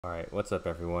All right, what's up,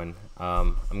 everyone?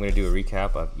 I'm going to do a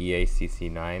recap of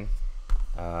EACC9.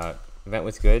 Event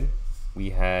was good.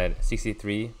 We had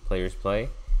 63 players play.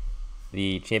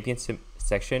 The championship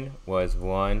section was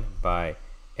won by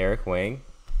Wang,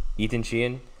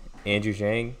 Sheehan, Andrew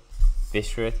Jiang,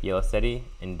 Vishruth Yellisetti,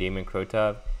 and Damian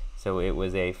Krotov. So it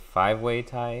was a 5-way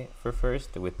tie for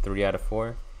first with 3 out of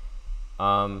 4.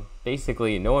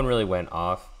 Basically, no one really went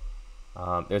off.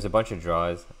 There's a bunch of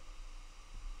draws.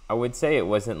 I would say it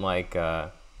wasn't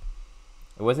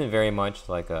very much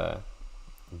like a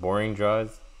boring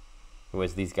draws. It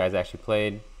was these guys actually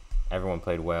played, everyone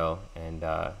played well, and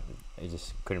it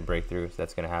just couldn't break through, so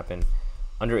that's going to happen.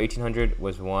 Under 1800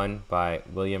 was won by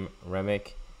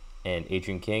Remick and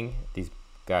Adrian King. These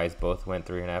guys both went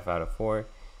 3.5 out of 4.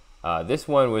 This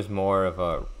one was more of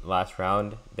a last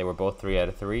round. They were both 3 out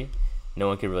of 3. No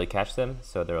one could really catch them,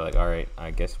 so they were like, all right,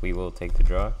 I guess we will take the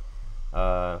draw.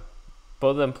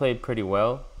 Both of them played pretty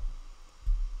well.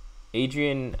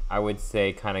 Adrian, I would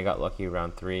say, kind of got lucky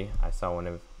round 3. I saw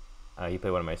he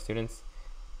played one of my students,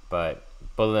 but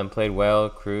both of them played well,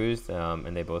 cruised,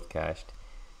 and they both cashed.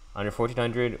 Under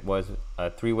 1400 was a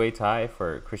 3-way tie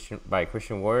for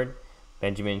Christian Ward,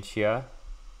 Benjamin Chia,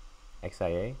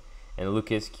 XIA, and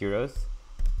Lucas Queiroz.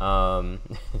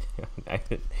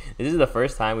 This is the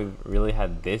first time we've really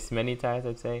had this many ties,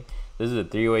 I'd say. This is a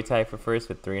 3-way tie for first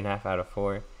with 3.5 out of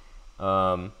 4.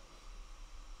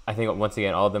 I think once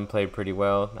again all of them played pretty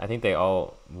well. I think they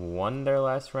all won their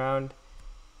last round,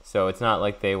 so it's not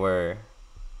like they were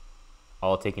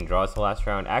all taking draws the last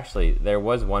round. Actually, there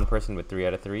was one person with 3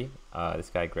 out of 3, this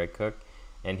guy Greg Cook,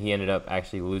 and he ended up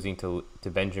actually losing to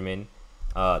Benjamin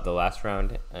the last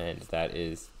round, and that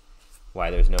is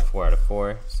why there's no 4 out of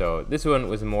 4. So this one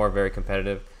was more very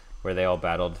competitive, where they all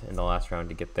battled in the last round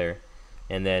to get there.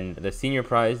 And then the senior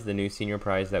prize, the new senior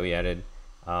prize that we added,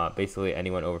 basically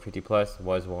anyone over 50 plus,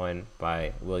 was won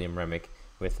by Remick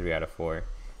with 3 out of 4.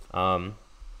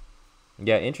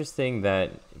 Yeah, interesting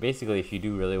that basically if you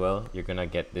do really well, you're gonna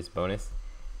get this bonus.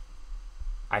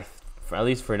 At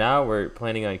least for now, we're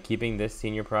planning on keeping this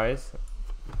senior prize,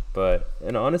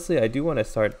 and honestly, I do want to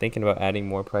start thinking about adding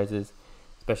more prizes,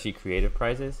 especially creative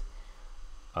prizes.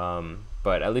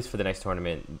 But at least for the next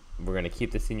tournament, we're gonna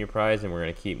keep the senior prize and we're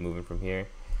gonna keep moving from here.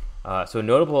 So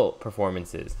notable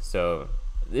performances. So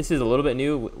this is a little bit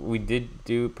new. We did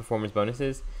do performance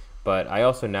bonuses, but I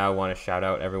also now want to shout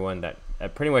out everyone that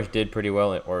pretty much did pretty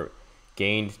well or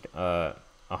gained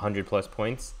 100 plus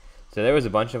points. So there was a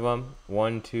bunch of them.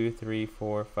 1, 2, 3,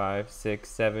 4, 5, 6,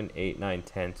 7, 8, 9,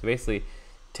 10. So basically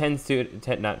 10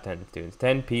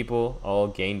 people all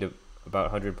gained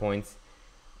about 100 points.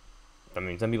 I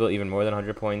mean, some people even more than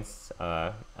 100 points.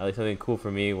 At least something cool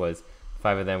for me was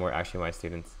 5 of them were actually my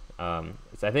students. So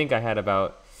I think I had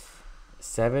about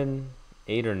 7,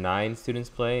 8, or 9 students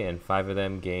play, and 5 of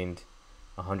them gained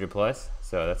 100 plus.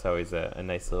 So that's always a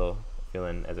nice little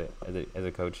feeling as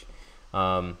a coach.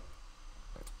 I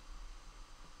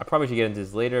probably should get into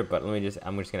this later, but I'm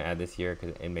just gonna add this here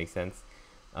because it makes sense.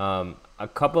 A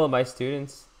couple of my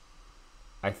students,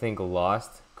 I think,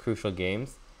 lost crucial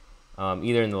games,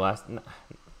 either in the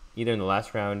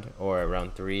last round or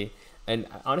round 3, and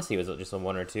honestly, it was just a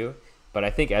 1 or 2. But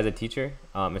I think as a teacher,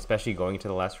 especially going to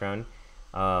the last round,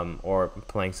 or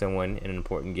playing someone in an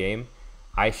important game,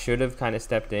 I should have kind of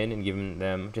stepped in and given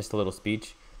them just a little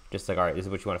speech, just like, all right, this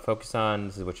is what you want to focus on,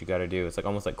 this is what you got to do. It's like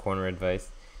almost like corner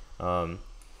advice,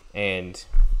 and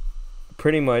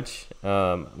pretty much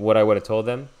what I would have told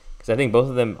them, because I think both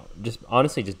of them just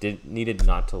honestly needed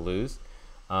not to lose,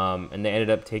 and they ended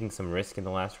up taking some risk in the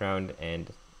last round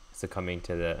and succumbing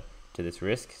to this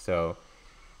risk. So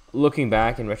looking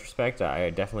back in retrospect,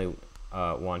 I definitely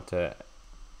want to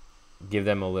give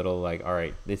them a little like, all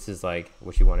right, this is like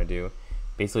what you want to do.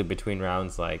 Basically between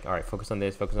rounds, like, all right, focus on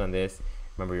this.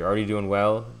 Remember, you're already doing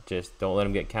well. Just don't let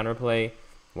them get counterplay.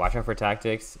 Watch out for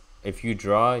tactics. If you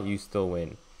draw, you still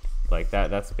win. Like that.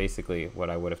 That's basically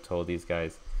what I would have told these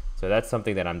guys. So that's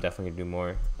something that I'm definitely gonna do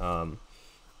more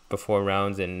before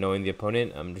rounds and knowing the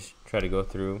opponent. I'm just try to go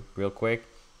through real quick,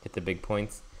 hit the big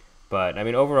points. But I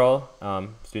mean, overall,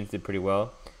 students did pretty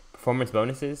well. Performance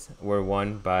bonuses were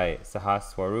won by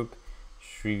Saahas Swaroop,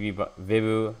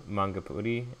 Srivibhav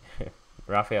Mangipudi,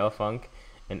 Raphael Funk,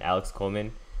 and Alex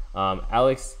Coleman.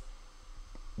 Alex,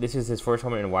 this is his first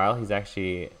tournament in a while. He's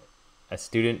actually a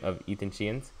student of Ethan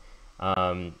Sheehan's.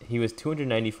 He was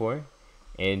 294,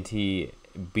 and he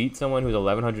beat someone who was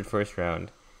 1100 first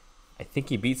round. I think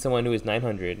he beat someone who was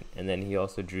 900, and then he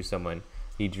also drew someone.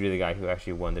 He drew the guy who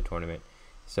actually won the tournament.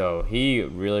 So he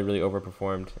really, really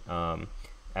overperformed,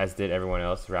 as did everyone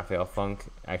else. Raphael Funk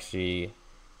actually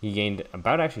He gained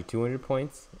about actually 200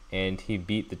 points, and he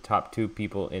beat the top 2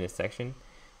 people in his section.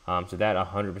 So that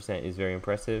 100% is very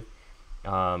impressive.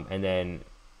 And then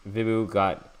Vibu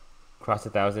crossed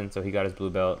 1,000, so he got his blue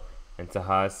belt. And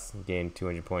Saahas gained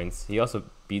 200 points. He also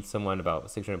beat someone about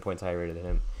 600 points higher rated than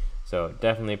him. So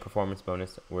definitely performance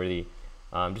bonus worthy.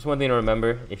 Just one thing to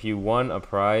remember, if you won a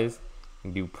prize,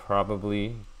 you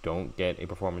probably don't get a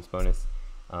performance bonus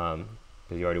because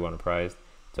you already won a prize.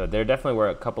 So there definitely were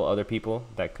a couple other people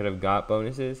that could have got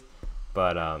bonuses,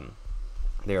 but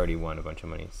they already won a bunch of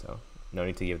money. So no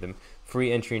need to give them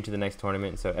free entry into the next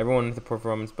tournament. So everyone with the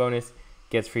performance bonus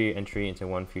gets free entry into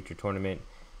one future tournament.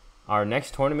 Our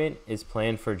next tournament is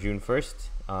planned for June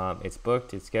 1st. It's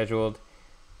booked, it's scheduled.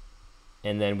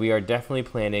 And then we are definitely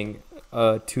planning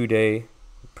a 2-day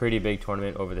pretty big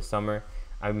tournament over the summer.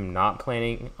 I'm not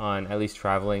planning on at least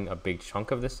traveling a big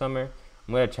chunk of the summer.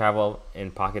 I'm going to travel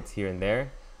in pockets here and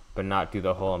there, but not do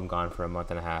the whole I'm gone for a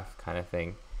month and a half kind of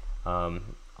thing.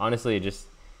 Honestly,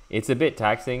 it's a bit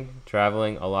taxing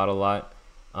traveling a lot.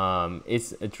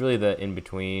 It's really the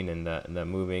in-between and the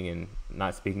moving and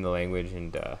not speaking the language.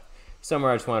 And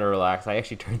summer, I just want to relax. I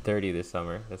actually turned 30 this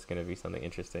summer. That's going to be something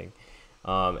interesting.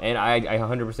 And I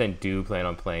 100% do plan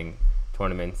on playing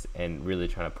tournaments and really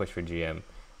trying to push for GM.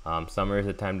 Summer is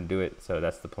the time to do it, so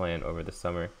that's the plan over the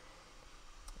summer.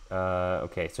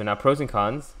 Okay, so now pros and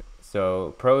cons.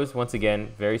 So pros, once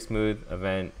again, very smooth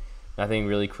event. Nothing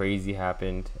really crazy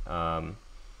happened.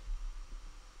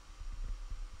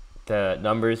 The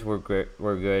numbers were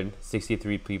good,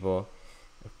 63 people.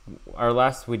 Our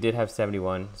last, we did have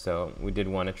 71, so we did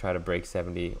want to try to break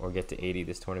 70 or get to 80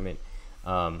 this tournament.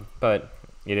 But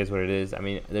it is what it is. I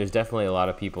mean, there's definitely a lot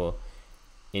of people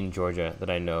in Georgia that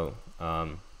I know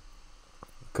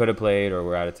could have played or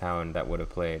were out of town that would have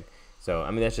played. So,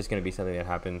 I mean, that's just going to be something that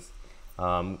happens.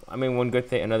 I mean,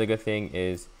 another good thing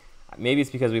is maybe it's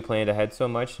because we planned ahead so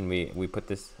much and we put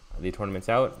the tournaments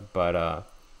out, but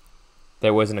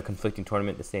there wasn't a conflicting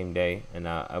tournament the same day, and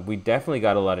we definitely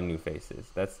got a lot of new faces.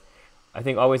 That's, I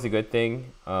think, always a good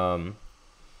thing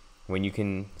when you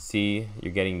can see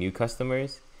you're getting new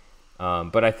customers.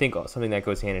 But I think something that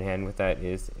goes hand in hand with that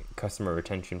is customer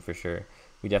retention for sure.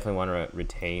 We definitely want to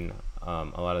retain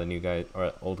a lot of the new guys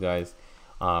or old guys.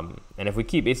 And if we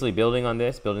keep basically building on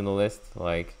this, building the list,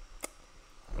 like,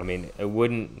 I mean, it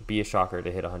wouldn't be a shocker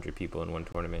to hit 100 people in one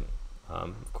tournament.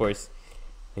 Of course,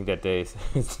 I think that day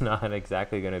is not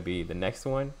exactly going to be the next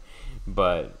one,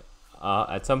 but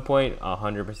at some point,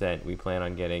 100%, we plan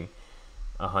on getting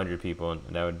 100 people, and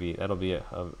that'll be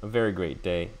a very great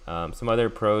day. Some other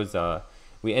pros,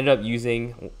 we ended up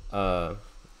using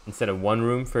instead of one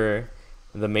room for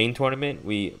the main tournament,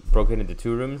 we broke it into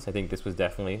 2 rooms. I think this was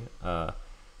definitely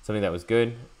something that was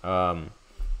good.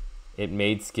 It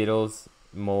made Skittles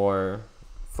more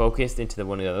focused into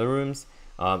one of the other rooms.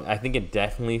 I think it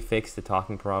definitely fixed the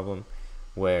talking problem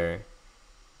where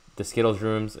the Skittles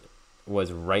rooms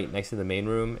was right next to the main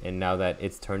room, and now that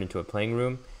it's turned into a playing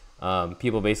room,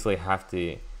 people basically have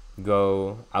to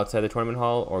go outside the tournament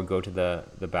hall or go to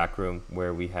the back room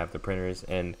where we have the printers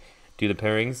and do the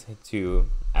pairings to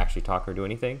actually talk or do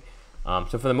anything.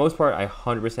 So for the most part, I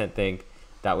 100% think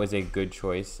that was a good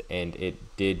choice, and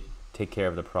it did take care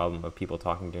of the problem of people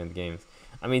talking during the games.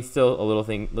 I mean, still a little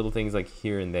things like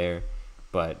here and there,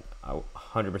 but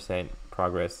 100%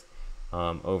 progress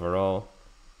overall.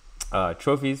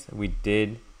 Trophies, we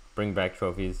did bring back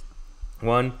trophies.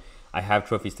 One, I have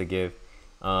trophies to give.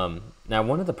 Now,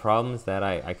 one of the problems that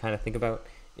I kind of think about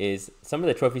is some of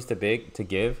the trophies to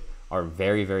give are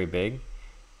very, very big.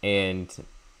 And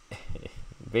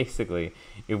basically,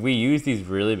 if we use these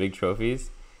really big trophies,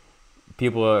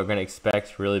 people are going to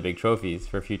expect really big trophies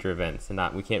for future events, and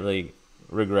we can't really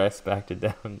regress back to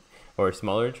down or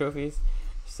smaller trophies.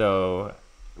 So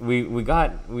we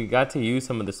got to use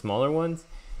some of the smaller ones,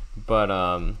 but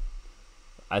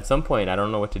at some point, I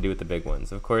don't know what to do with the big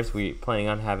ones. Of course, we planning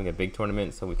on having a big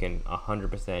tournament, so we can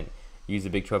 100% use the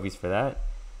big trophies for that.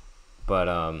 But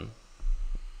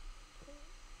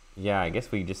yeah, I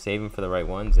guess we just save them for the right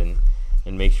ones and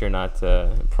make sure not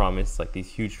to promise like these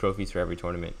huge trophies for every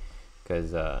tournament,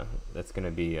 because that's going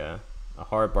to be a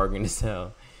hard bargain to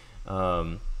sell.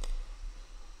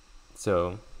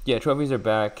 So yeah, trophies are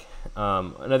back.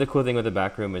 Another cool thing with the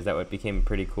back room is that it became a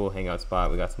pretty cool hangout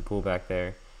spot. We got some pool back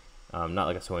there. Not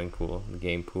like a swimming pool, the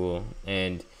game pool.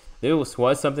 And there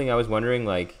was something I was wondering,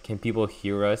 like, can people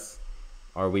hear us?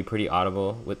 Are we pretty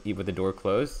audible with the door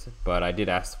closed? But I did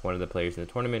ask one of the players in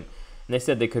the tournament, and they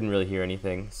said they couldn't really hear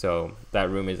anything. So that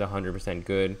room is 100%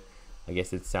 good. I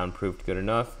guess it's soundproofed good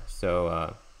enough.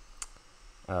 So,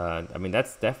 I mean,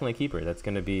 that's definitely a keeper. That's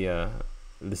going to be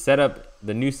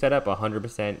the new setup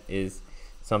 100% is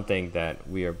something that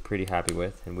we are pretty happy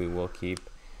with and we will keep.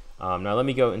 Now let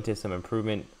me go into some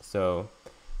improvement. So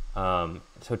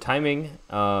timing.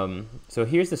 So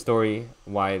here's the story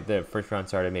why the first round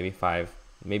started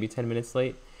maybe 10 minutes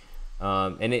late.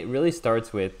 And it really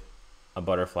starts with a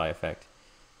butterfly effect.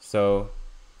 So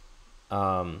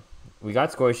we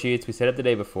got score sheets. We set up the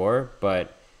day before,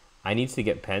 but I need to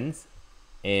get pens,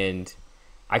 and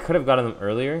I could have gotten them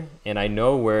earlier. And I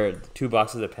know where the 2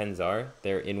 boxes of pens are.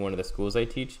 They're in one of the schools I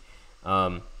teach.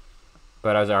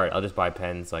 But I was all right. I'll just buy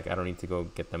pens. Like I don't need to go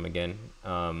get them again.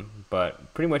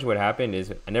 But pretty much what happened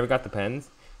is I never got the pens,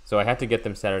 so I had to get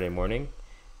them Saturday morning.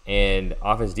 And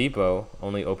Office Depot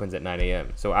only opens at 9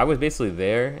 a.m. So I was basically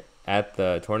there at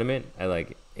the tournament at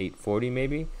like 8:40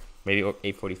 maybe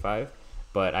 8:45.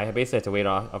 But I basically had to wait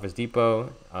off Office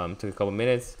Depot. Took a couple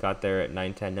minutes. Got there at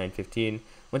 9:10, 9:15.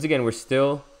 Once again, we're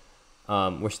still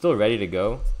ready to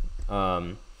go,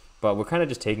 but we're kind of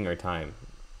just taking our time,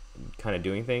 kind of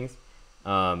doing things.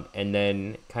 And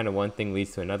then kind of one thing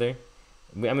leads to another.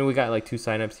 We got like 2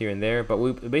 signups here and there, but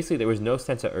basically there was no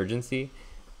sense of urgency.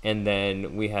 And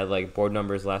then we had like board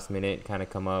numbers last minute kind of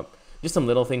come up, just some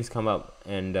little things come up,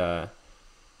 and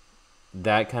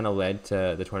that kind of led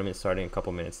to the tournament starting a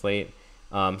couple minutes late.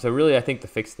 So really, I think the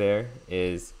fix there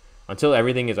is until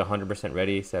everything is 100%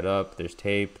 ready, set up. There's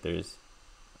tape, there's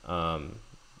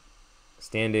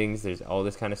standings, there's all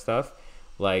this kind of stuff.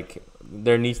 Like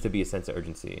there needs to be a sense of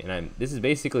urgency, and this is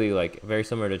basically like very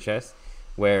similar to chess,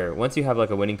 where once you have like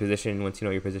a winning position, once you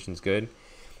know your position's good,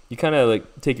 you kind of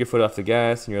like take your foot off the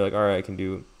gas and you're like, all right, I can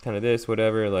do kind of this,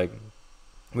 whatever. Like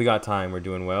we got time, we're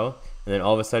doing well. And then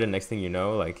all of a sudden, next thing you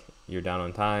know, like you're down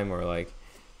on time, or like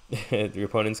your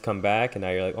opponents come back and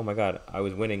now you're like, oh my God, I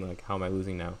was winning. Like, how am I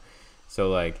losing now? So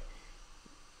like,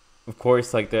 of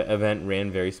course, like the event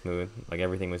ran very smooth, like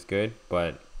everything was good.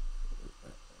 But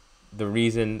the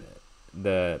reason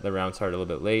the round started a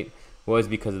little bit late was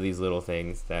because of these little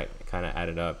things that kind of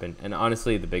added up. And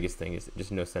honestly, the biggest thing is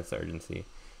just no sense of urgency.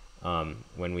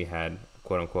 When we had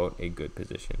quote unquote a good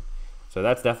position. So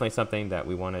that's definitely something that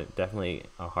we want to definitely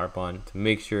harp on to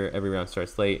make sure every round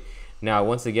starts late. Now,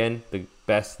 once again, the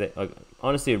best,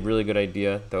 honestly, a really good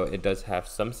idea, though it does have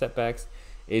some setbacks,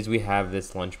 is we have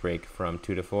this lunch break from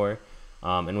 2 to 4.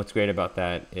 And what's great about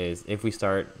that is if we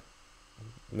start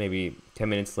maybe 10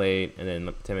 minutes late and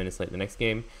then 10 minutes late the next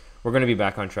game, we're going to be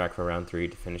back on track for round 3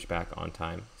 to finish back on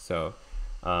time. So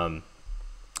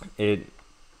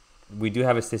we do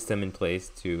have a system in place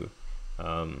to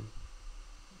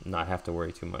not have to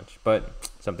worry too much, but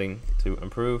something to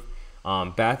improve.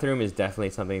 Bathroom is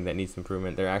definitely something that needs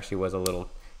improvement. There actually was a little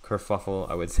kerfuffle,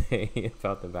 I would say,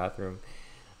 about the bathroom.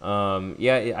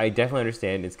 Yeah, I definitely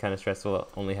understand it's kind of stressful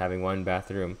only having one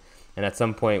bathroom, and at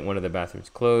some point one of the bathrooms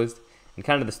closed. And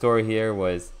kind of the story here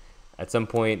was at some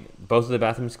point both of the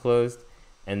bathrooms closed,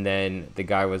 and then the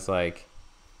guy was like,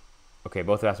 okay,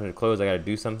 both the bathrooms are closed, I gotta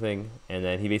do something. And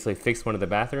then he basically fixed one of the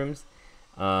bathrooms.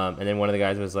 And then one of the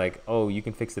guys was like, oh, you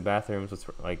can fix the bathrooms.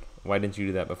 Why didn't you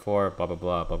do that before? Blah, blah,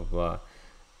 blah, blah, blah, blah.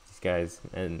 These guys,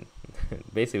 and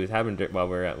basically it was happening while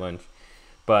we were at lunch.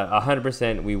 But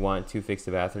 100% we want to fix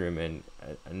the bathroom. And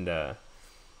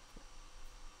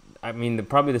I mean,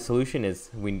 probably the solution is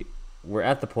we're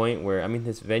at the point where, I mean,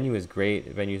 this venue is great.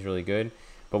 The venue is really good.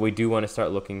 But we do want to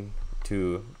start looking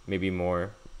to maybe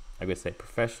more, I would say,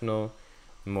 professional,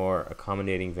 more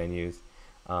accommodating venues.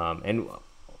 And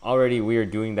already we are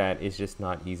doing that. It's just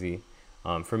not easy.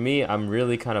 For me, I'm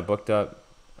really kind of booked up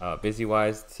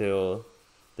busy-wise till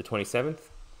the 27th.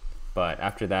 But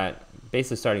after that,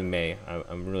 basically starting May,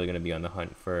 I'm really going to be on the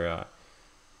hunt for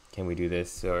can we do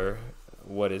this, or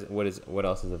what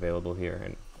else is available here,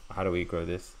 and how do we grow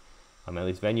this, at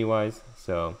least venue-wise.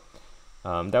 So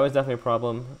that was definitely a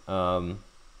problem.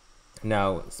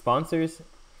 Now, sponsors,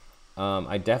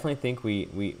 I definitely think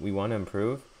we want to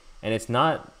improve, and it's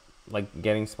not like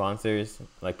getting sponsors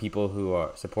like people who are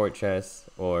support chess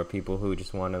or people who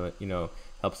just want to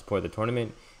help support the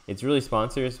tournament. It's really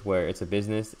sponsors where it's a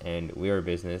business and we are a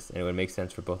business, and it would make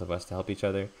sense for both of us to help each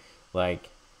other. Like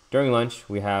during lunch,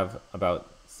 we have about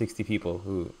 60 people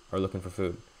who are looking for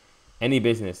food. Any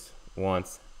business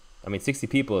wants, 60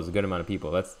 people is a good amount of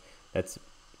people. That's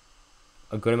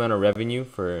a good amount of revenue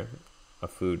for a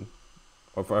food,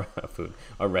 or for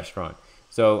a restaurant.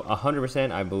 So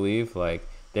 100%, I believe like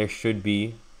there should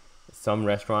be some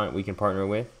restaurant we can partner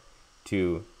with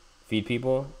to feed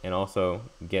people and also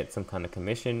get some kind of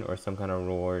commission or some kind of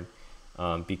reward,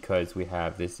 because we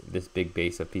have this big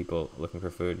base of people looking for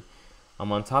food.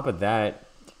 On top of that,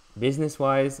 business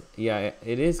wise, yeah,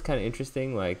 it is kind of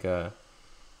interesting. Like,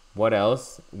 what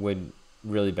else would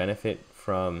really benefit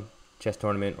from chess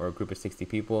tournament or a group of 60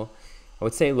 people. I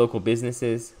would say local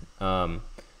businesses,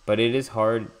 but it is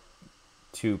hard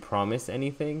to promise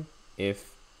anything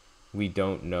if we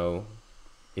don't know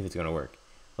if it's going to work.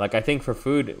 Like, I think for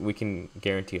food, we can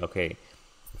guarantee, okay,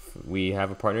 if we have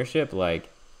a partnership, like,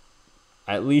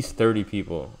 at least 30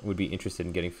 people would be interested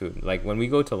in getting food. Like, when we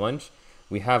go to lunch,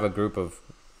 we have a group of,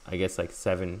 I guess, like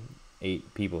 7-8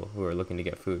 people who are looking to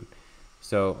get food.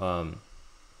 So,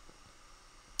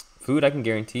 food I can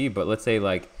guarantee, but let's say,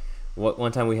 like,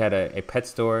 one time we had a pet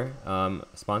store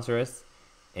sponsor us,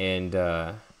 and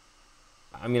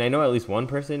I mean, I know at least one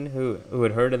person who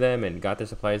had heard of them and got their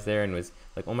supplies there and was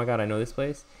like, oh my god, I know this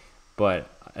place. But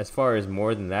as far as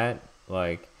more than that,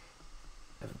 like,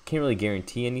 I can't really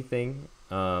guarantee anything.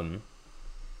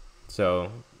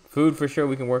 So food for sure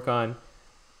we can work on.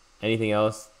 Anything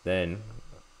else, then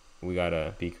we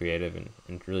gotta be creative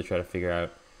and really try to figure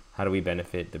out how do we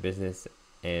benefit the business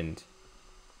and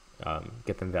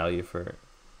get them value for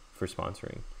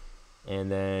sponsoring.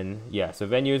 And then, yeah, so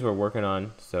venues we're working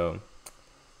on. So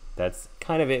that's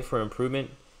kind of it for improvement.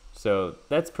 So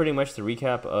that's pretty much the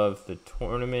recap of the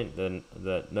tournament,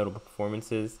 the notable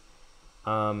performances.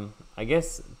 I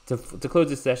guess to close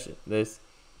this session, this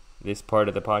part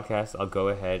of the podcast, I'll go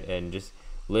ahead and just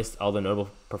list all the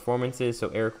notable performances. So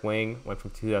Eric Wang went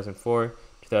from 2004 to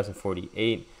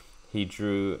 2048. He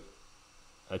drew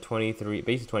a 23,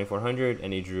 basically 2400,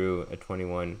 and he drew a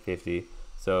 2150.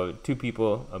 So two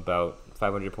people about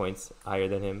 500 points higher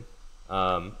than him.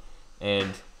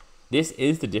 And this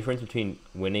is the difference between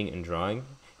winning and drawing.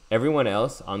 Everyone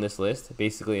else on this list,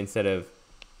 basically, instead of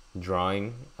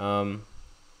drawing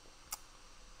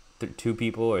two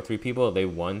people or three people, they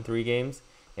won 3 games.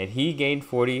 And he gained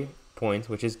 40 points,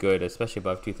 which is good, especially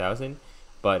above 2000.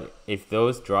 But if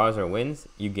those draws or wins,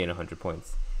 you gain 100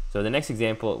 points. So the next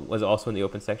example was also in the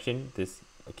open section, this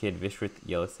kid Vishruth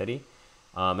Yellisetti.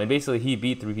 And basically he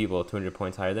beat 3 people 200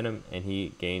 points higher than him, and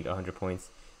he gained 100 points.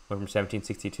 Went from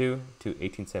 1762 to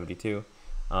 1872.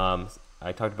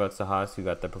 I talked about Saahas, who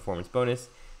got the performance bonus.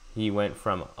 He went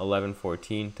from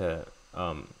 1114 to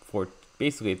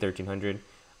basically 1300.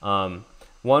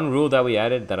 One rule that we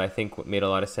added that I think made a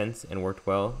lot of sense and worked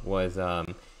well was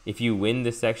if you win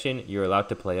this section, you're allowed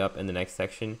to play up in the next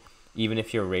section, even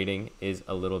if your rating is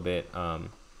a little bit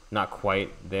not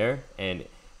quite there. And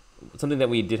something that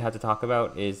we did have to talk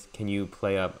about is, can you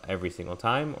play up every single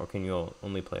time, or can you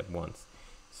only play up once?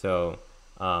 So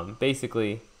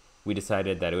basically, we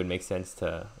decided that it would make sense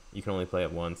you can only play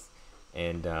it once,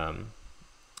 and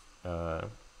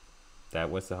that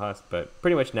was Saahas. But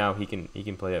pretty much now he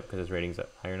can play up because his rating's up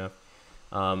higher enough.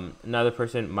 Another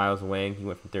person, Miles Wang, he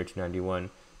went from 1391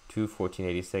 to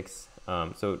 1486.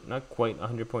 So not quite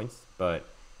 100 points, but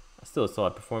still a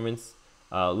solid performance.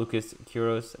 Lucas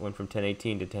Queiroz went from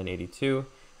 1018 to 1082.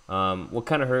 What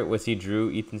kind of hurt was he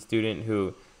drew Ethan Student,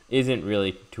 who isn't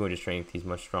really 200 strength. He's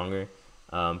much stronger.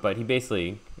 But he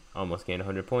basically almost gained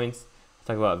 100 points. Let's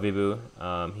talk about Vibu.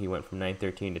 He went from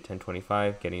 913 to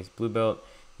 1025, getting his blue belt.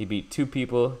 He beat 2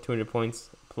 people, 200 points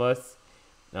plus.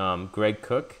 Greg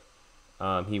Cook,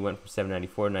 he went from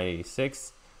 794 to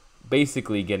 986,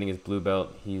 basically getting his blue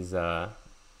belt. He's about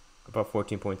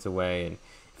 14 points away, and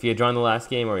if he had drawn the last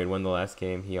game or he had won the last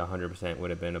game, he 100%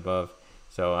 would have been above.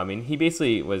 So, I mean, he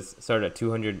basically started at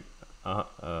 200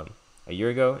 a year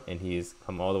ago, and he's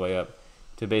come all the way up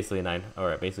to basically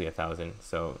 1,000.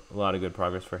 So, a lot of good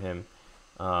progress for him.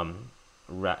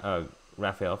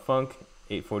 Raphael Funk,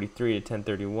 843 to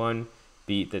 1031,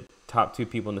 beat the top 2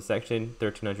 people in the section,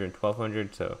 1,300 and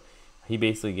 1,200. So, he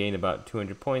basically gained about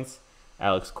 200 points.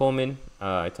 Alex Coleman,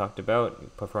 I talked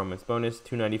about, performance bonus,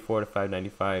 294 to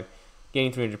 595.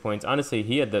 Gaining 300 points. Honestly,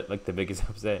 he had the biggest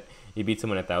upset. He beat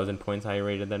someone 1,000 points higher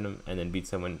rated than him, and then beat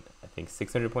someone, I think,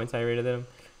 600 points higher rated than him.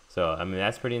 So, I mean,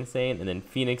 that's pretty insane. And then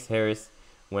Phoenix Harris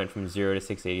went from 0 to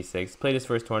 686. Played his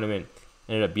first tournament,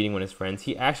 ended up beating one of his friends.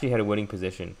 He actually had a winning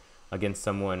position against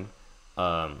someone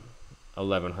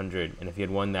 1,100. And if he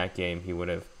had won that game, he would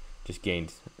have just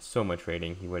gained so much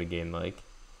rating. He would have gained,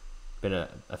 been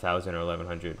 1,000 or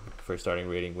 1,100 for starting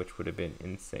rating, which would have been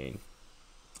insane.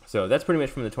 So that's pretty much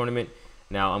from the tournament.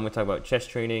 Now I'm going to talk about chess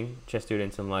training, chess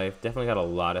students in life. Definitely got a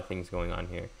lot of things going on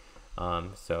here.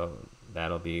 So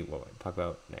that'll be what we'll talk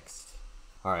about next.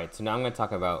 All right, so now I'm going to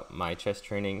talk about my chess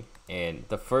training. And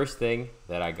the first thing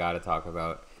that I got to talk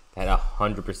about that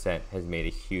 100% has made a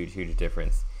huge, huge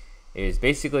difference is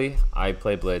basically I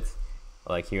play blitz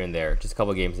here and there, just a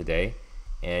couple games a day.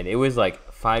 And it was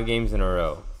 5 games in a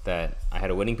row that I had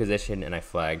a winning position and I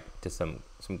flagged to some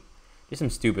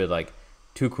stupid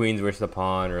 2 queens versus a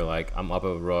pawn, or I'm up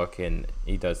a rook and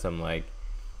he does some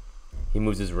he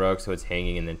moves his rook so it's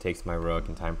hanging and then takes my rook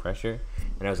and time pressure.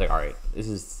 And I was like, all right, this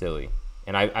is silly.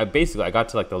 And I basically, I got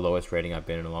to like the lowest rating I've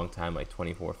been in a long time, like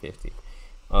 2450.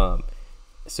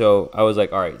 So I was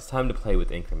like, all right, it's time to play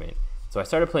with increment. So I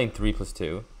started playing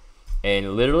 3+2,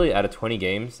 and literally out of 20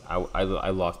 games, I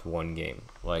lost one game.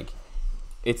 Like,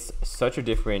 it's such a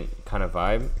different kind of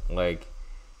vibe. Like,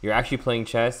 you're actually playing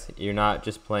chess. You're not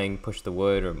just playing push the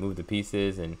wood or move the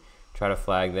pieces and try to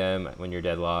flag them when you're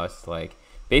dead lost. Like,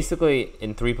 basically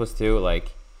in 3+2,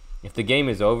 like, if the game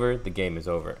is over, the game is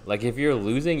over. Like, if you're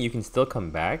losing, you can still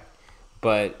come back,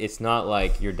 but it's not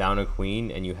like you're down a queen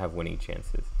and you have winning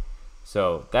chances.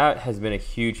 So that has been a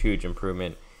huge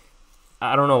improvement.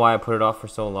 I don't know why I put it off for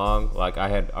so long. Like, I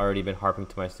had already been harping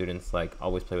to my students, like,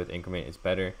 always play with increment, it's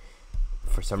better.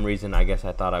 For some reason, I guess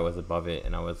I thought I was above it,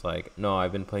 and I was like, no,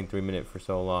 I've been playing 3-minute for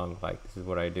so long, like, this is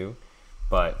what I do.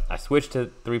 But I switched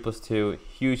to 3+2,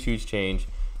 huge change.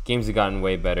 Games have gotten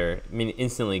way better. I mean,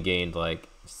 instantly gained like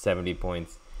 70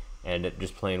 points, and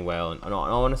just playing well, and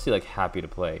honestly, like, happy to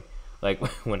play. Like,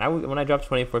 when I dropped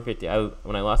 2450,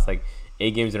 when I lost like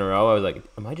 8 games in a row, I was like,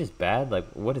 am I just bad? Like,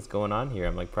 what is going on here?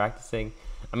 I'm like practicing.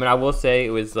 I mean, I will say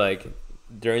it was like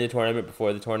during the tournament,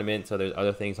 before the tournament, so there's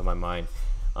other things on my mind.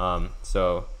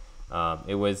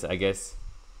 It was, I guess,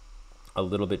 a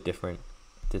little bit different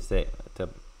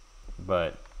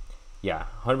but yeah,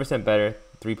 100% better.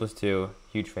 3+2,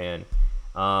 huge fan.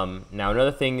 Now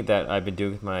another thing that I've been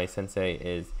doing with my sensei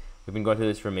is we've been going through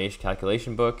this Remick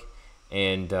calculation book,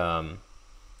 and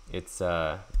it's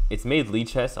made lead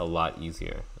chess a lot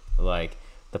easier. Like,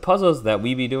 the puzzles that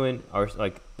we be doing are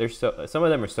like, some of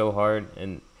them are so hard,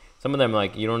 and some of them,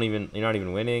 like, you're not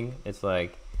even winning. It's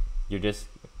like you're just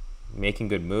making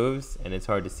good moves, and it's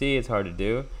hard to see, it's hard to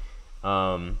do.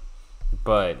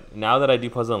 But now that I do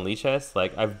puzzle and lead chess,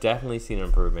 like, I've definitely seen an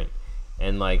improvement.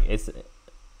 And like,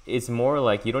 it's more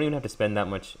like you don't even have to spend that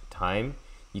much time.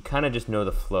 You kind of just know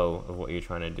the flow of what you're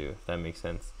trying to do, if that makes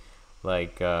sense.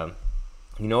 Like, you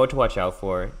know what to watch out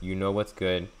for. You know what's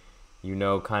good. You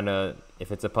know kind of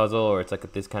if it's a puzzle or it's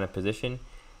like this kind of position,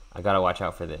 I gotta watch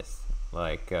out for this.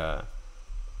 Like,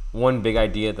 one big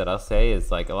idea that I'll say is,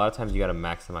 like, a lot of times you gotta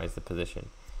maximize the position.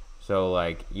 So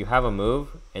like, you have a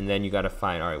move, and then you gotta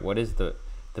find, all right, what is the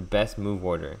best move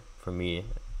order for me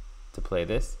to play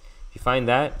this? If you find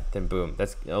that, then boom,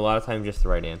 that's a lot of times just the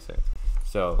right answer.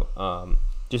 So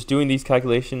just doing these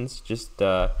calculations, just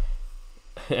I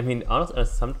mean,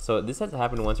 honestly, so this has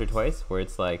happened once or twice where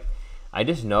it's like, I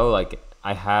just know, like,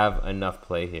 I have enough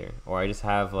play here, or I just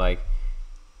have, like,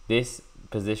 this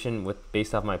position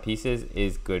based off my pieces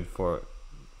is good for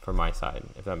my side,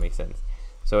 if that makes sense.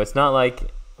 So it's not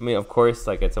like, I mean, of course,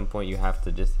 like, at some point you have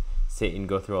to just sit and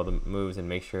go through all the moves and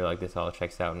make sure, like, this all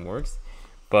checks out and works.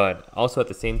 But also at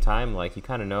the same time, like, you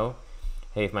kind of know,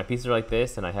 hey, if my pieces are like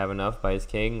this and I have enough by his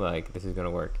king, like, this is gonna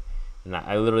work. And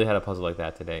I literally had a puzzle like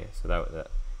that today, so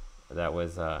that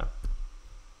was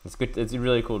it's good. It's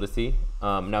really cool to see.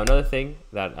 Now another thing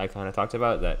that I kind of talked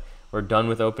about, that we're done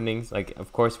with openings. Like,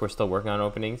 of course, we're still working on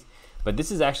openings, but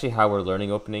this is actually how we're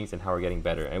learning openings and how we're getting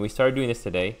better. And we started doing this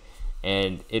today,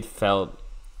 and it felt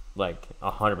like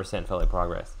 100% felt like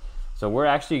progress. So we're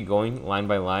actually going line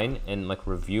by line and, like,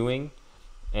 reviewing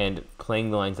and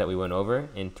playing the lines that we went over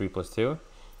in 3+2,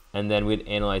 and then we'd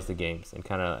analyze the games and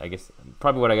kind of, I guess,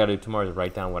 probably what I got to do tomorrow is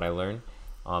write down what I learned,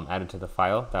 add it to the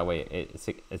file. That way it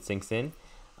sinks in.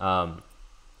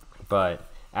 But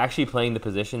actually playing the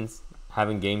positions,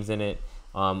 having games in it,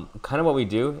 kind of what we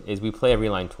do is we play every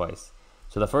line twice.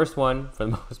 So the first one, for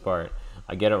the most part,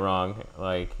 I get it wrong.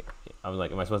 Like, I was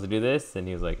like, am I supposed to do this? And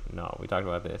he was like, no, we talked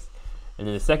about this. And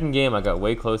then the second game, I got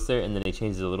way closer, and then they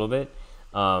changed it a little bit.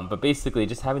 But basically,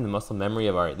 just having the muscle memory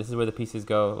of, all right, this is where the pieces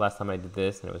go. Last time I did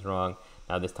this, and it was wrong.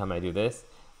 Now this time I do this.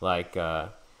 Like,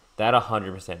 that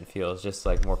 100% feels just,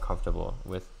 like, more comfortable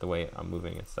with the way I'm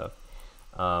moving and stuff.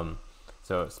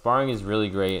 So sparring is really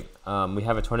great. We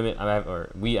have a tournament,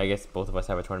 I guess both of us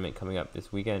have a tournament coming up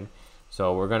this weekend.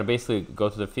 So we're going to basically go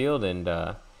to the field and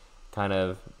kind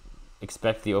of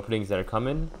expect the openings that are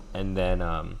coming, and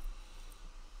then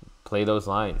play those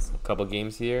lines. A couple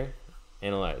games here,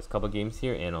 analyze. A couple games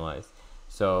here, analyze.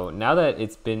 So now that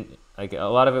it's been, like, a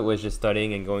lot of it was just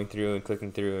studying and going through and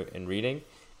clicking through and reading,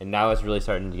 and now it's really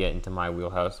starting to get into my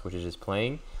wheelhouse, which is just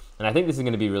playing. And I think this is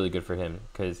going to be really good for him,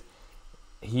 because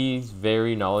he's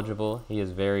very knowledgeable. He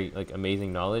has very, like,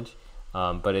 amazing knowledge,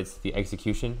 but it's the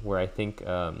execution where I think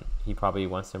he probably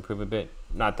wants to improve a bit.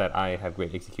 Not that I have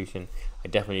great execution. I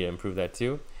definitely need to improve that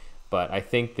too. But I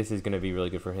think this is going to be really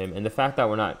good for him. And the fact that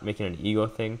we're not making an ego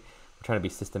thing, we're trying to be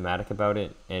systematic about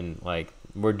it, and, like,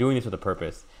 we're doing this with a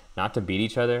purpose, not to beat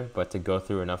each other, but to go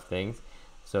through enough things.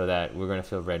 so that we're going to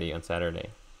feel ready on Saturday.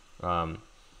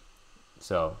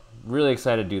 So really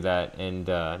excited to do that. And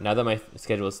now that my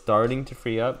schedule is starting to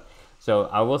free up, so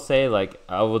I will say, like,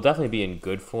 I will definitely be in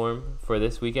good form for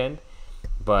this weekend,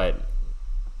 but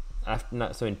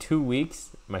so in 2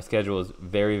 weeks, my schedule is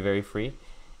very, very free,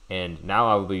 and now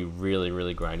I will be really,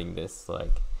 really grinding this.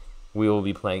 Like, we will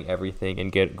be playing everything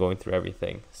and going through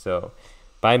everything. So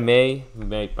by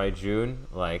by June,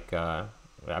 like, I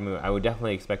would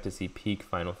definitely expect to see peak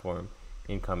final form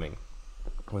incoming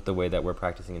with the way that we're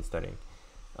practicing and studying.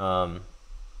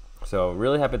 So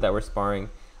really happy that we're sparring.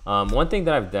 One thing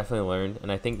that I've definitely learned,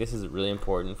 and I think this is really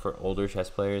important for older chess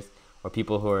players or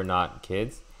people who are not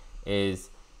kids, is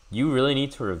you really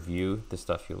need to review the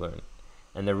stuff you learn.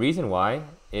 And the reason why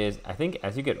is, I think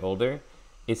as you get older,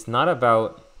 it's not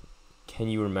about can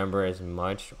you remember as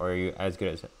much or are you as good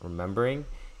as remembering.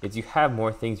 It's you have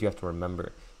more things you have to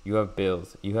remember. You have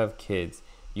bills, you have kids,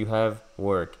 you have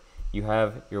work, you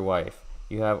have your wife,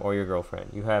 you have, or your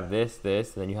girlfriend, you have this,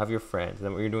 and then you have your friends, and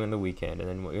then what you're doing on the weekend, and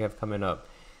then what you have coming up.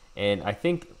 And I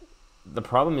think the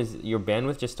problem is your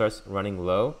bandwidth just starts running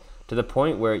low to the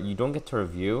point where you don't get to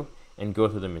review and go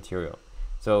through the material.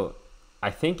 So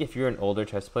I think if you're an older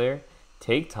chess player,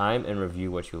 take time and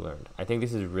review what you learned. I think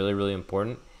this is really, really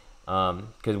important,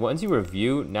 because once you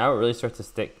review, now it really starts to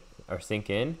stick or sink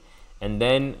in. And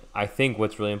then I think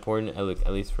what's really important,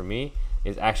 at least for me,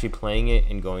 is actually playing it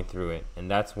and going through it. And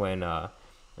that's when I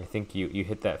think you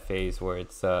hit that phase where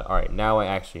it's, all right, now I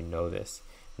actually know this.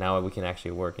 Now we can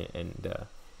actually work, and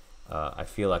I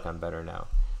feel like I'm better now.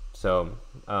 So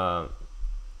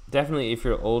definitely if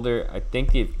you're older, I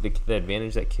think the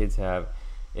advantage that kids have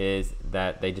is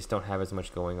that they just don't have as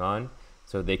much going on.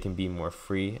 So they can be more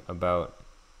free about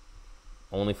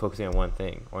only focusing on one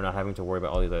thing or not having to worry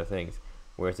about all these other things.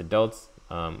 Whereas adults,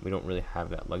 we don't really have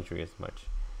that luxury as much.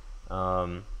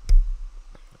 And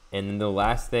then the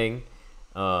last thing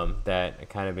that I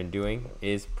kind of been doing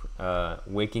is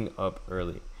waking up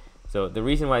early. So the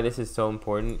reason why this is so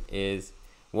important is,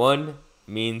 one,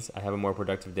 means I have a more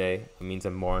productive day. It means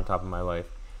I'm more on top of my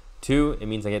life. Two, it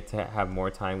means I get to have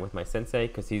more time with my sensei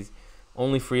because he's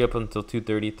only free up until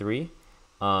 2:33.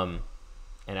 And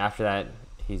after that,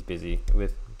 he's busy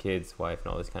with kids, wife,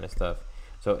 and all this kind of stuff.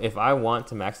 So if I want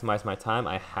to maximize my time,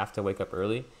 I have to wake up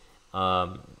early.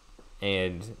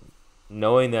 And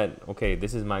knowing that, okay,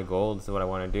 this is my goal, this is what I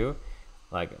want to do,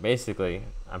 like, basically,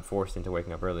 I'm forced into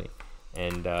waking up early.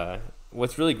 And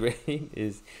what's really great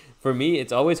is, for me,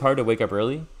 it's always hard to wake up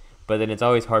early, but then it's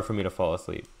always hard for me to fall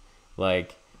asleep.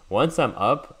 Like, once I'm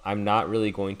up, I'm not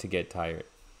really going to get tired.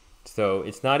 So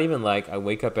it's not even like I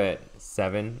wake up at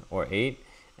 7 or 8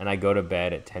 and I go to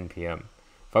bed at 10 p.m.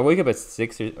 If I wake up at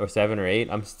 6 or 7 or 8,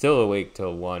 I'm still awake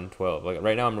till 1, 12. Like,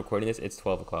 right now I'm recording this, it's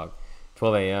 12 o'clock,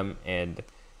 12 a.m., and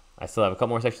I still have a couple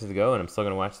more sections to go, and I'm still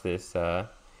going to watch this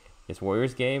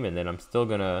Warriors game, and then I'm still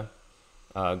going to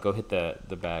go hit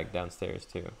the bag downstairs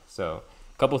too. So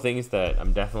a couple things that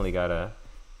I'm definitely got to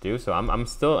do. So I'm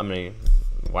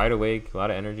wide awake, a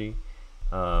lot of energy.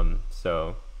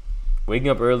 So waking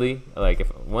up early, like,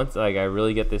 once I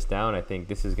really get this down, I think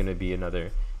this is going to be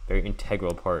another very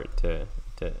integral part to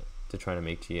trying to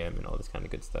make GM and all this kind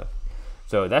of good stuff.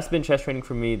 So that's been chess training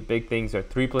for me. The big things are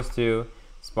 3+2,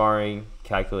 sparring,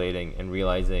 calculating, and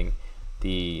realizing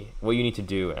what you need to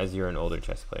do as you're an older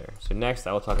chess player. So next,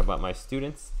 I will talk about my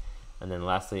students, and then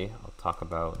lastly, I'll talk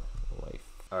about life.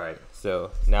 All right, so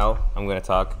now I'm going to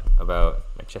talk about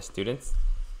my chess students.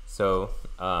 So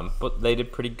but they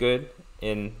did pretty good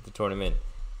in the tournament.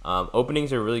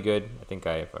 Openings are really good. I think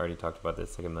I've already talked about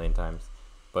this like a million times.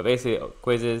 But basically,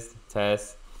 quizzes,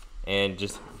 tests, and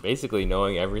just basically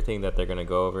knowing everything that they're going to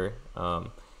go over.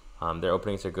 Their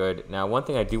openings are good. Now, one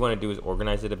thing I do want to do is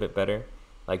organize it a bit better.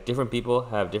 Like, different people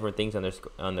have different things on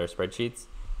their spreadsheets,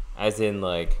 as in,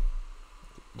 like,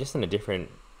 just in a different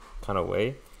kind of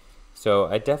way. So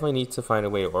I definitely need to find a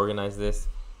way to organize this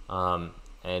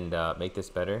and make this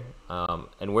better.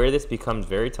 And where this becomes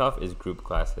very tough is group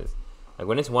classes. Like,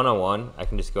 when it's one-on-one, I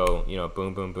can just go,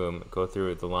 boom, boom, boom, go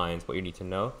through the lines, what you need to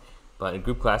know. But in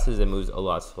group classes, it moves a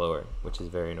lot slower, which is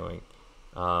very annoying.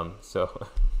 So,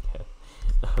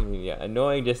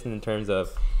 annoying just in terms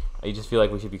of, I just feel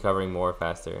like we should be covering more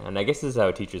faster. And I guess this is how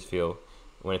teachers feel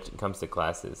when it comes to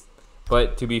classes.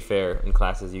 But to be fair, in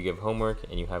classes, you give homework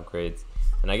and you have grades.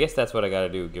 And I guess that's what I got to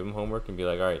do. Give them homework and be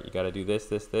like, all right, you got to do this,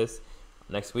 this, this.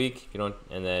 Next week, if you don't,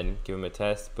 and then give them a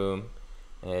test, boom.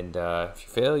 And if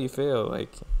you fail, you fail.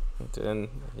 Like, and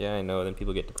yeah, I know. Then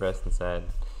people get depressed and sad.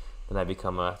 Then I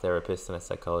become a therapist and a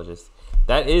psychologist.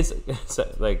 That is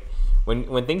like,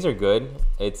 when things are good,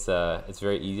 it's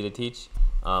very easy to teach.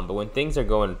 But when things are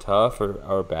going tough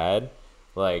or bad,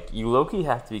 Like, you low-key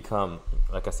have to become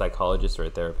like a psychologist or a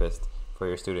therapist for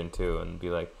your student too, and be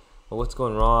like, well, what's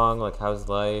going wrong? Like, how's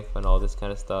life and all this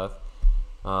kind of stuff.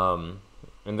 And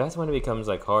that's when it becomes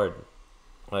like hard.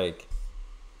 Like,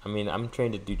 I mean, I'm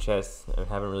trained to do chess. I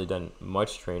haven't really done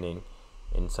much training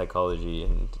in psychology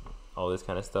and all this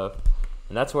kind of stuff.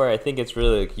 And that's where I think it's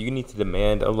really like, you need to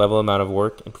demand a level amount of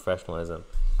work and professionalism.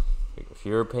 If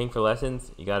you're paying for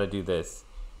lessons, you got to do this.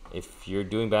 If you're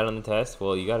doing bad on the test,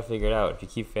 well, you got to figure it out. If you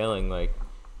keep failing, like,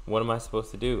 what am I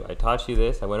supposed to do? I taught you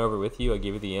this. I went over it with you. I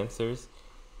gave you the answers,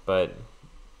 but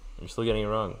you're still getting it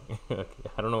wrong.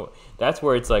 I don't know. That's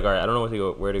where it's like, all right, I don't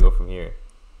know where to go from here.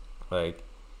 Like,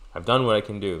 I've done what I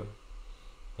can do.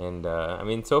 And, I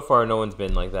mean, so far no one's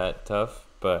been like that tough,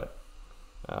 but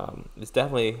it's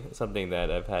definitely something that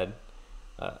I've had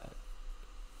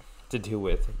to deal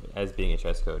with as being a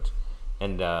chess coach.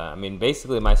 And, I mean,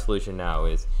 basically my solution now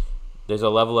is there's a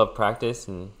level of practice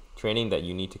and training that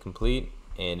you need to complete.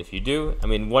 And if you do, I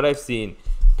mean, what I've seen,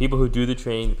 people who do the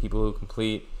training, people who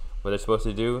complete what they're supposed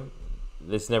to do,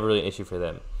 it's never really an issue for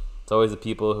them. It's always the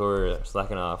people who are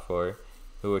slacking off or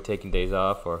who are taking days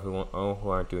off or who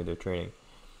aren't doing their training.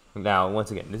 Now,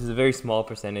 once again, this is a very small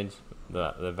percentage.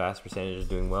 The vast percentage is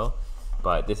doing well.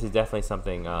 But this is definitely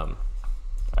something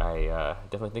I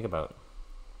definitely think about.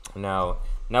 Now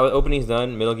with openings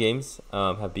done, middle games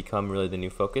have become really the new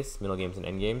focus, middle games and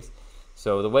end games.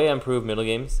 So the way I improve middle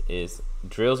games is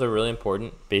drills are really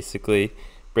important. Basically,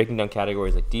 breaking down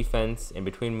categories like defense, in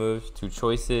between moves, 2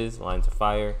 choices, lines of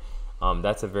fire.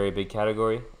 That's a very big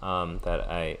category that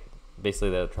I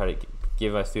try to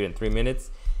give my student 3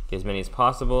 minutes, get as many as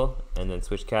possible, and then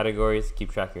switch categories,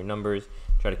 keep track of your numbers,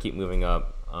 try to keep moving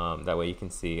up. That way you can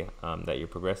see that you're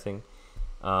progressing.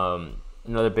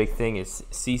 Another big thing is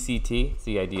CCT. It's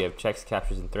the idea of checks,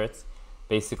 captures, and threats.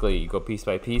 Basically, you go piece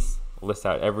by piece, list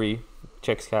out every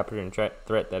checks, capture, and threat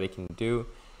that it can do.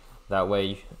 That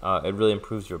way, it really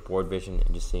improves your board vision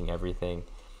and just seeing everything.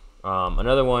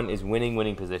 Another one is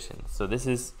winning positions. So this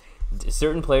is,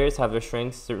 certain players have their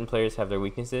strengths, certain players have their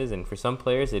weaknesses, and for some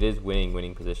players, it is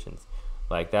winning positions.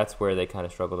 Like, that's where they kind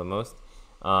of struggle the most.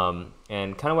 And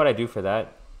kind of what I do for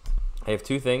that, I have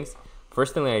 2 things.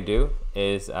 First thing that I do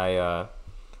is I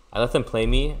let them play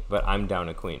me, but I'm down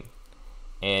a queen.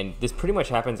 And this pretty much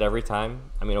happens every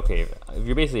time. I mean, okay, if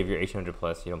you're 1800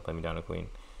 plus, you don't play me down a queen.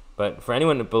 But for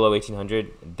anyone below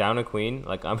 1800, down a queen,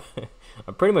 like I'm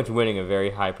pretty much winning a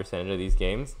very high percentage of these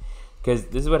games. Because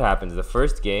this is what happens. The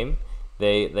first game,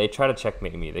 they try to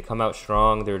checkmate me. They come out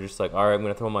strong. They're just like, all right, I'm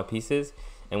going to throw my pieces.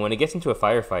 And when it gets into a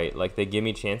firefight, like, they give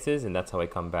me chances, and that's how I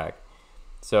come back.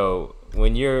 So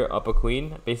when you're up a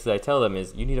queen, basically I tell them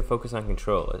is you need to focus on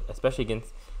control, especially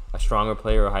against a stronger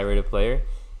player or a high-rated player.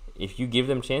 If you give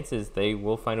them chances, they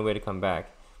will find a way to come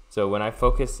back. So when I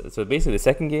focus, so basically the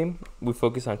second game, we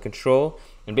focus on control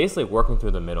and basically working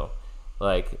through the middle.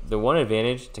 Like, the one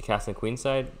advantage to casting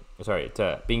queenside,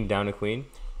 to being down a queen,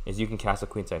 is you can cast a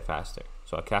queenside faster.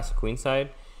 So I'll cast a queenside,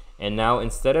 and now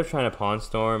instead of trying to pawn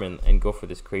storm and go for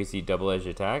this crazy double-edged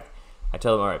attack, I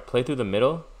tell them, all right, play through the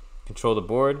middle, control the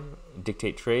board,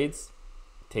 dictate trades,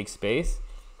 take space,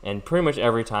 and pretty much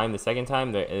every time, the second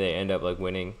time, they end up like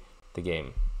winning the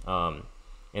game.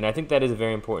 And I think that is a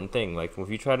very important thing. Like, if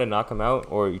you try to knock them out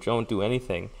or you don't do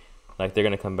anything, like, they're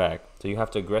going to come back. So you have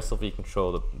to aggressively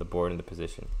control the board and the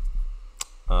position.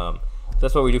 So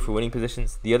that's what we do for winning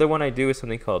positions. The other one I do is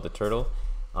something called the turtle.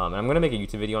 And I'm going to make a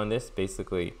YouTube video on this.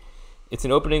 Basically, it's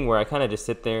an opening where I kind of just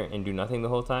sit there and do nothing the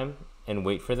whole time and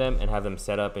wait for them and have them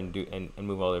set up and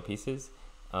move all their pieces.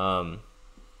 And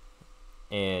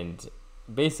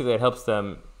basically it helps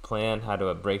them plan how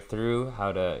to break through,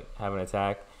 how to have an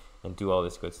attack, and do all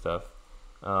this good stuff.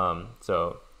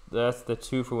 So that's the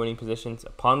 2 for winning positions.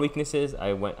 Pawn weaknesses, I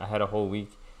had a whole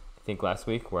week, I think last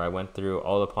week, where I went through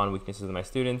all the pawn weaknesses of my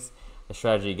students, the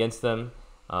strategy against them.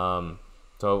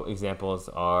 So examples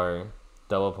are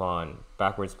double pawn,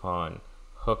 backwards pawn,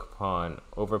 hook pawn,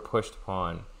 over pushed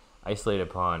pawn, isolated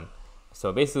pawn.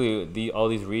 So basically all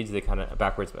these reads, they kind of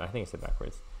backwards, I think I said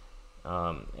backwards.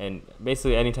 And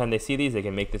basically anytime they see these, they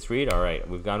can make this read. All right,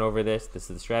 we've gone over this. This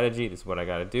is the strategy. This is what I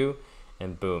got to do.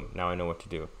 And boom, now I know what to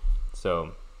do.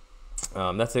 So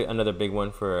that's another big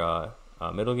one for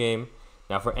middle game.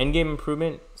 Now for end game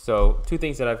improvement, so 2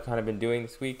 things that I've kind of been doing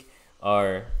this week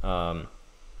are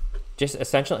just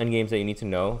essential end games that you need to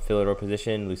know: Philidor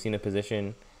position, Lucina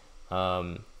position.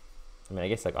 I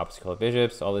guess like opposite color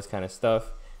bishops, all this kind of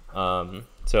stuff.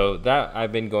 So that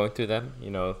I've been going through them.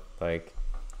 Like,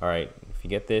 all right, if you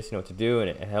get this, you know what to do, and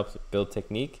it helps build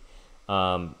technique.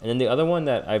 And then the other one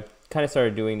that I've kind of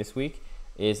started doing this week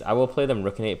is I will play them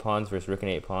rook and 8 pawns versus rook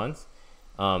and 8 pawns.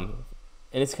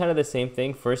 and it's kind of the same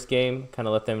thing. First game, kind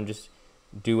of let them just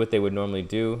do what they would normally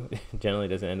do. Generally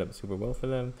doesn't end up super well for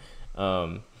them.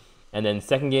 And then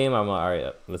second game, I'm like, all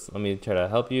right, let me try to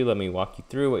help you. Let me walk you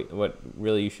through what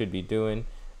really you should be doing.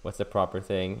 What's the proper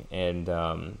thing? And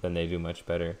then they do much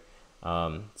better.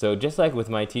 So just like with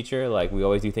my teacher, like we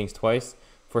always do things twice.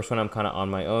 First one, I'm kind of on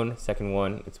my own. Second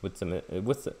one, it's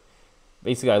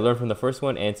basically I learned from the first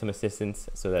one and some assistance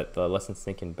so that the lessons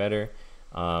sink in better.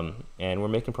 And we're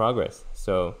making progress.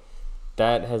 So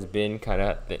that has been kind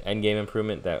of the end game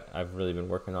improvement that I've really been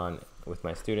working on with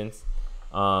my students.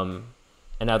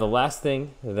 And now the last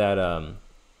thing that I'm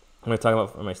going to talk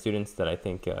about for my students that I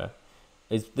think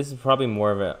this is probably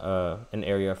more of an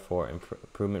area for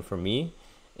improvement for me,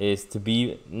 is to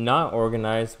be not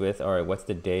organized with, all right, what's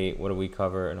the date, what do we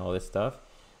cover, and all this stuff,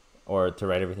 or to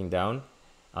write everything down.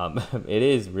 It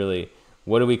is really,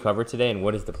 what do we cover today, and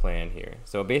what is the plan here?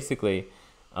 So basically,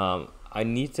 I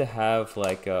need to have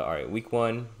like, all right, week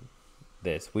 1,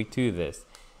 this, week 2, this.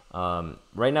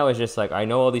 Right now it's just like, I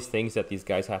know all these things that these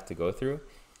guys have to go through,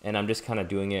 and I'm just kind of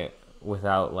doing it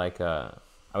without like I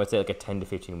would say like a 10 to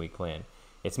 15 week plan.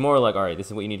 It's more like, all right, this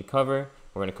is what you need to cover.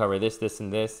 We're going to cover this, this,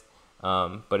 and this.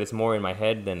 But it's more in my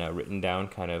head than a written down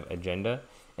kind of agenda.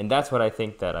 And that's what I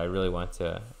think that I really want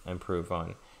to improve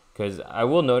on. Because I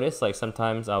will notice, like,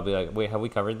 sometimes I'll be like, wait, have we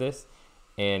covered this?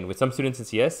 And with some students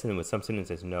it's yes, and with some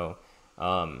students it's no.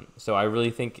 So I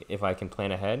really think if I can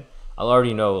plan ahead, I'll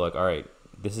already know, like, all right,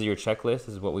 this is your checklist, this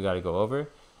is what we got to go over,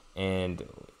 and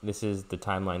this is the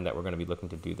timeline that we're going to be looking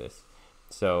to do this.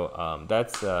 So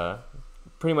that's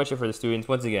pretty much it for the students.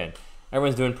 Once again,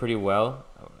 everyone's doing pretty well.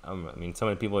 I mean, some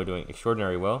of the people are doing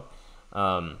extraordinarily well.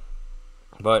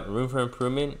 But room for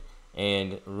improvement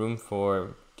and room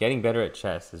for getting better at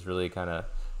chess is really kind of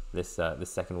this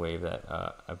second wave that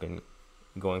I've been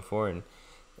going for. And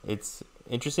it's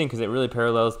interesting because it really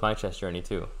parallels my chess journey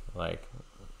too. Like,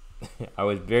 I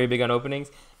was very big on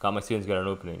openings, got my students good on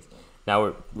openings. Now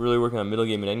we're really working on middle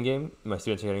game and end game. My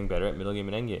students are getting better at middle game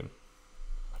and end game.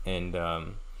 And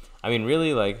I mean,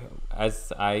 really, like,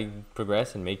 as I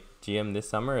progress and make GM this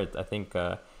summer, I think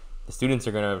the students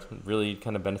are going to really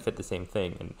kind of benefit the same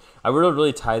thing. And I will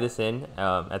really tie this in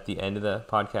at the end of the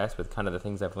podcast with kind of the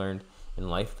things I've learned in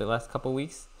life the last couple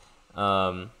weeks.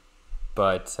 Yeah,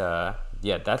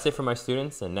 that's it for my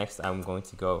students. And next I'm going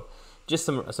to go just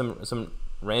some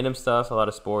random stuff, a lot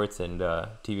of sports and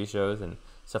TV shows and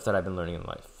stuff that I've been learning in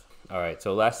life. All right,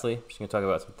 so lastly, I'm just going to talk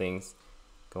about some things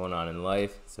going on in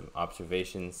life, some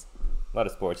observations, a lot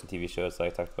of sports and TV shows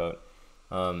like I talked about.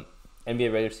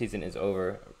 NBA regular season is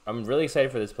over. I'm really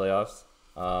excited for this playoffs.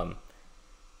 I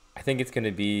think it's going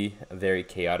to be a very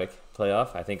chaotic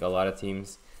playoff. I think a lot of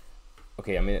teams,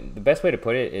 okay, I mean, the best way to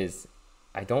put it is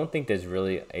I don't think there's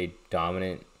really a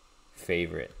dominant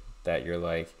favorite that you're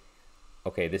like,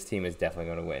 okay, this team is definitely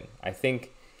going to win. I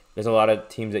think there's a lot of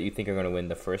teams that you think are going to win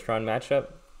the first round matchup,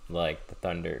 like the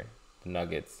Thunder, the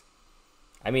Nuggets.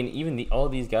 I mean, even all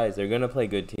these guys, they're going to play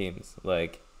good teams.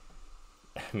 Like,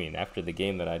 I mean, after the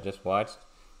game that I just watched,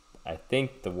 I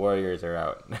think the Warriors are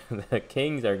out. The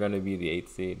Kings are going to be the 8th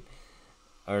seed.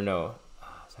 Or no.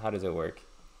 So how does it work?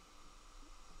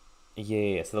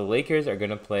 Yeah. So the Lakers are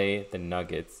going to play the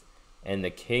Nuggets. And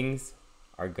the Kings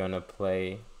are going to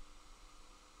play...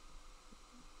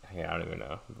 I don't even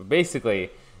know. But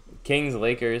basically, Kings,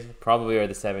 Lakers probably are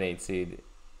the 7-8 seed,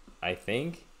 I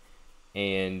think.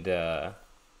 And...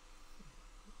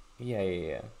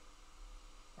 Yeah.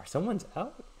 Are someone's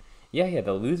out? Yeah,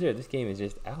 the loser of this game is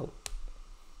just out.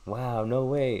 Wow, no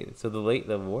way. So the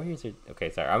Warriors are... Okay,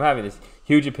 sorry. I'm having this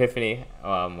huge epiphany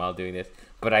while doing this.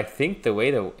 But I think the way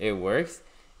that it works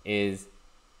is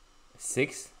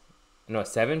 7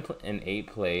 and 8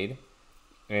 played.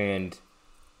 And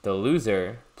the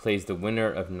loser plays the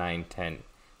winner of 9-10.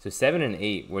 So 7 and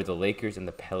 8 were the Lakers and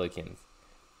the Pelicans.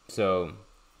 So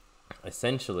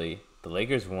essentially, the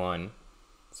Lakers won.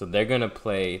 So they're going to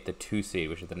play the 2 seed,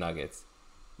 which is the Nuggets.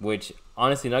 Which,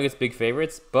 honestly, Nuggets big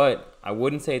favorites, but I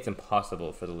wouldn't say it's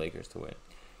impossible for the Lakers to win.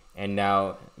 And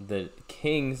now the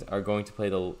Kings are going to play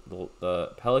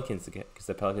the Pelicans because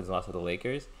the Pelicans lost to the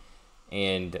Lakers.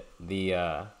 And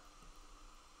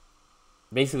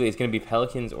basically it's going to be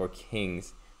Pelicans or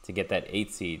Kings to get that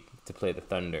 8 seed to play the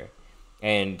Thunder.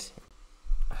 And,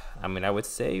 I mean, I would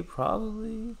say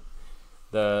probably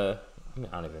I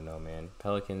don't even know, man.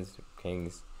 Pelicans,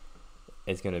 Kings,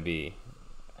 it's going to be...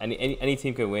 Any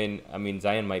team could win. I mean,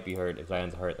 Zion might be hurt. If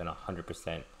Zion's hurt, then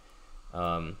 100%.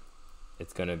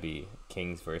 It's going to be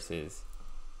Kings versus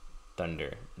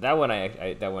Thunder. That one,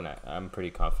 I'm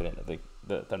pretty confident that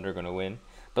the Thunder are going to win.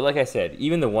 But like I said,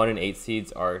 even the 1 and 8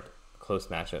 seeds are close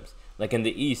matchups. Like in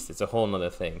the East, it's a whole nother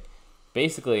thing.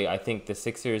 basically, I think the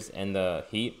Sixers and the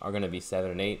Heat are going to be 7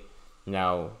 and 8.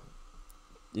 Now,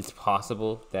 it's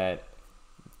possible that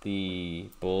the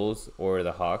Bulls or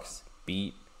the Hawks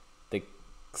beat the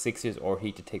Sixers or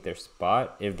Heat to take their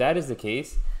spot. If that is the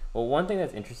case, well, one thing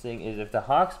that's interesting is if the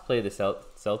Hawks play the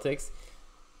Celtics,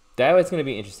 that was going to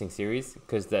be an interesting series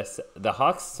because the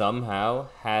Hawks somehow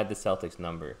had the Celtics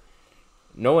number.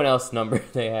 No one else number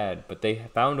they had, but they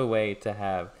found a way to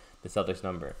have the Celtics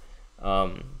number.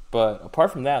 But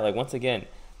apart from that, like once again,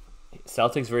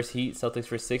 Celtics versus Heat, Celtics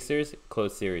versus Sixers,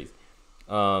 close series.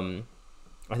 I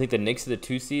think the Knicks are the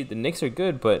 2 seed. The Knicks are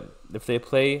good, but if they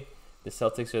play the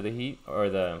Celtics or the Heat or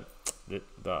the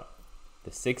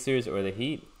Sixers or the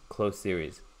Heat, close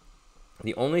series.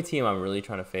 The only team I'm really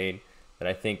trying to fade that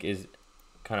I think is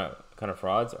kind of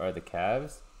frauds are the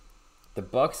Cavs. The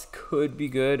Bucks could be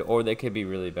good or they could be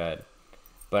really bad.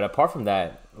 But apart from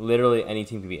that, literally any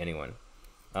team could be anyone.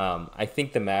 I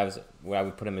think the Mavs, I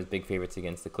would put them as big favorites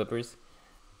against the Clippers.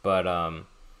 But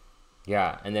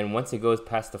yeah, and then once it goes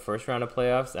past the first round of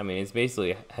playoffs, I mean, it's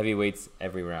basically heavyweights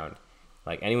every round.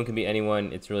 Like anyone can be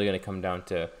anyone. It's really going to come down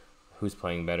to who's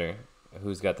playing better,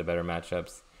 who's got the better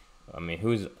matchups. I mean,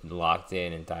 who's locked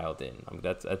in and dialed in. I mean,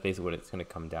 that's basically what it's going to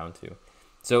come down to.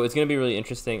 So it's going to be really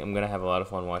interesting. I'm going to have a lot of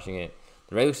fun watching it.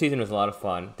 The regular season was a lot of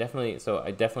fun. Definitely. So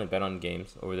I definitely bet on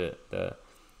games over the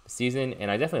season,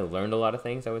 and I definitely learned a lot of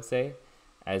things, I would say,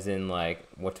 as in like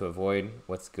what to avoid,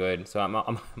 what's good. So I'm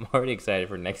already excited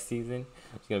for next season.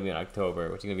 It's going to be in October,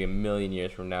 which is going to be a million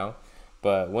years from now.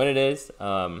 But when it is,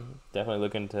 definitely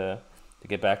looking to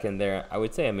get back in there. I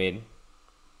would say I made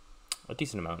a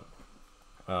decent amount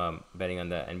betting on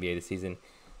the NBA this season.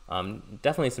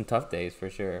 Definitely some tough days for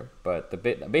sure, but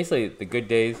basically the good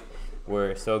days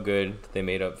were so good they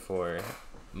made up for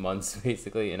months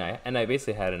basically, and I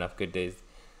basically had enough good days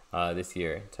this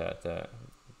year to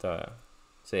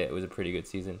say it was a pretty good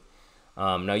season.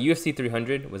 Now UFC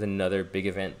 300 was another big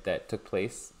event that took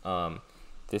place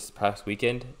this past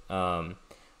weekend.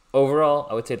 Overall,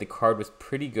 I would say the card was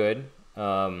pretty good.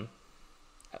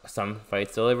 Some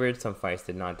fights delivered, some fights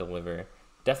did not deliver.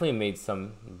 Definitely made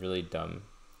some really dumb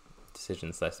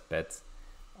decisions, bets.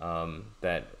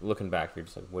 That looking back, you're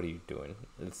just like, what are you doing?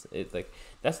 It's like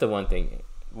that's the one thing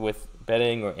with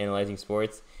betting or analyzing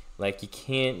sports. Like you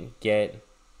can't get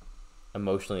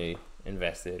emotionally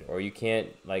invested, or you can't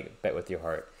like bet with your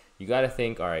heart. You got to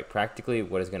think, all right, practically,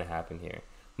 what is going to happen here?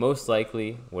 Most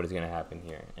likely, what is going to happen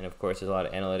here? And of course, there's a lot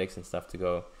of analytics and stuff to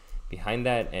go behind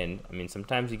that. And I mean,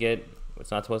 sometimes you get what's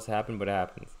not supposed to happen, but it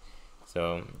happens.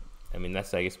 So, I mean,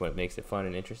 that's, I guess, what makes it fun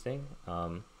and interesting.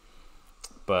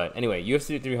 But anyway,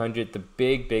 UFC 300, the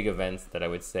big events that I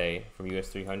would say from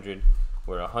UFC 300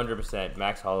 were 100%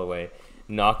 Max Holloway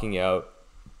knocking out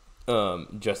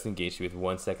Justin Gaethje with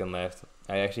 1 second left.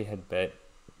 I actually had bet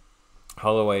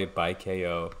Holloway by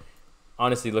KO.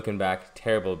 Honestly, looking back,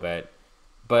 terrible bet.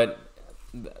 But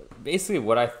basically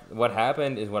what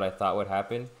happened is what I thought would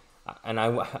happen. And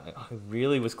I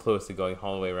really was close to going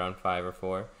Holloway round 5 or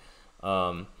 4.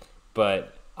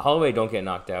 But Holloway don't get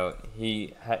knocked out.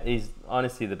 He's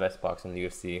honestly the best boxer in the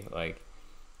UFC.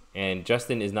 And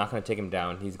Justin is not going to take him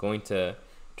down. He's going to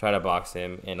try to box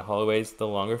him. And Holloway's the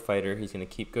longer fighter. He's going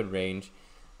to keep good range.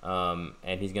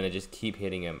 And he's going to just keep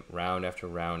hitting him round after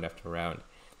round after round.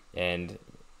 And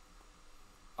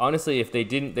honestly, if they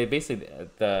didn't, they basically,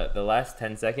 the last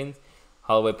 10 seconds,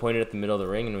 Holloway pointed at the middle of the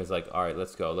ring and was like, all right,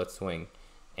 let's go, let's swing.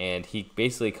 And he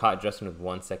basically caught Justin with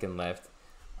 1 second left.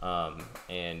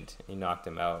 And he knocked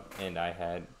him out, and I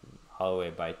had Holloway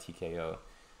by TKO.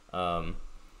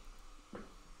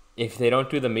 If they don't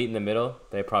do the meet in the middle,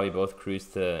 they probably both cruise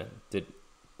they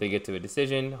get to a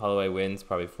decision. Holloway wins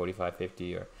probably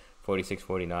 45-50 or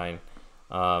 46-49.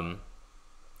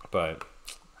 But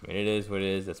I mean, it is what it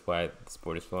is. That's why the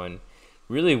sport is fun.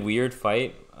 Really weird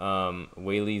fight.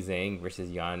 Weili Zhang versus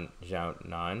Yan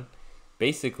Xiaonan.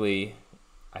 Basically,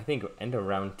 I think end of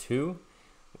round 2.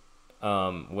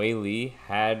 Weili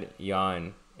had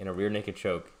Yan in a rear naked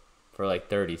choke for like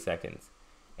 30 seconds,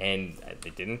 and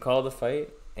they didn't call the fight.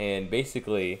 And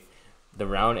basically, the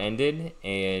round ended,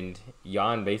 and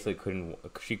Yan basically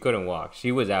couldn't walk.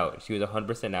 She was out. She was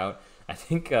 100% out. I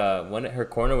think her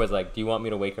corner was like, "Do you want me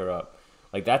to wake her up?"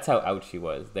 Like that's how out she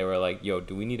was. They were like, "Yo,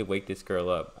 do we need to wake this girl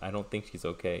up? I don't think she's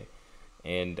okay."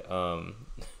 And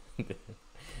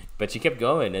but she kept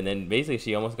going, and then basically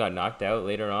she almost got knocked out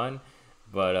later on.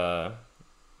 But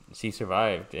she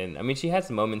survived, and I mean she had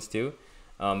some moments too.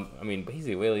 I mean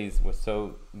basically Weili was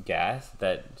so gassed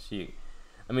that she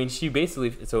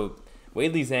basically, so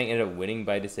Weili Zhang ended up winning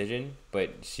by decision,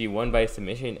 but she won by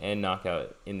submission and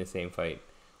knockout in the same fight.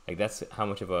 Like that's how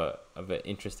much of an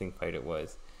interesting fight it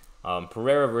was.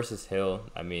 Pereira versus Hill.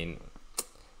 I mean,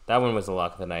 that one was the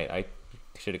lock of the night. I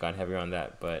should have gone heavier on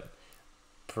that, but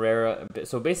Pereira.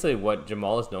 So basically, what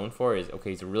Jamal is known for is,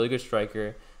 okay, he's a really good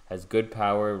striker, has good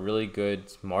power, really good,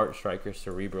 smart striker.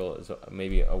 Cerebral is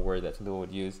maybe a word that some people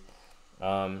would use.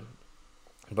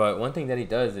 But one thing that he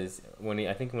does is when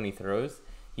he throws,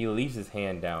 he leaves his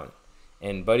hand down.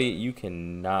 And buddy, you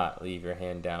cannot leave your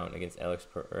hand down against Alex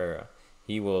Pereira.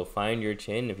 He will find your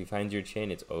chin. If he finds your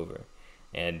chin, it's over.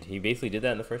 And he basically did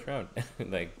that in the first round.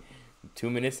 Like 2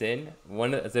 minutes in,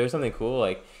 there was something cool.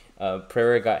 Like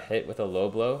Pereira got hit with a low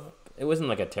blow. It wasn't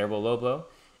like a terrible low blow.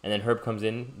 And then Herb comes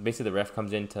in. Basically, the ref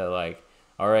comes in to like,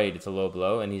 all right, it's a low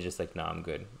blow, and he's just like, nah, I'm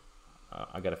good.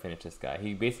 I gotta finish this guy.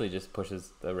 He basically just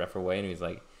pushes the ref away, and he's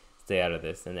like, stay out of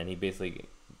this. And then he basically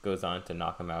goes on to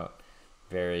knock him out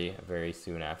very, very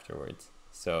soon afterwards.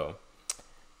 So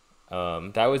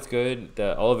that was good.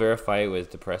 The Oliveira fight was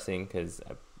depressing because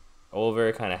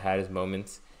Oliveira kind of had his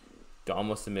moments.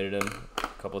 Almost submitted him a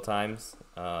couple times,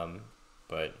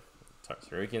 but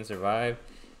Sorokin survived,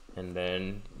 and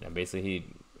then basically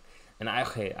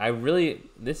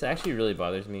this actually really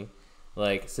bothers me.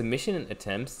 Like, submission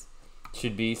attempts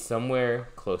should be somewhere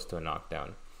close to a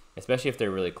knockdown, especially if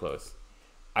they're really close.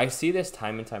 I see this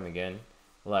time and time again.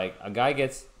 Like, a guy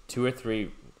gets 2 or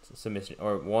 3 submission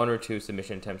or 1 or 2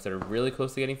 submission attempts that are really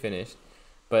close to getting finished,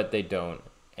 but they don't,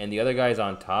 and the other guy's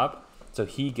on top, so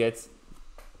he gets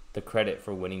the credit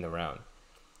for winning the round.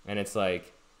 And it's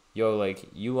like, yo, like,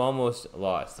 you almost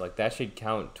lost. Like, that should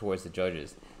count towards the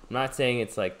judges. I'm not saying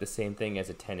it's like the same thing as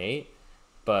a 10-8,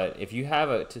 but if you have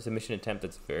a submission attempt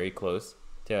that's very close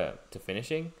to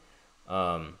finishing,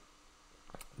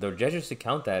 the judges should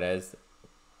count that as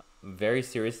very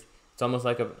serious. It's almost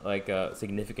like a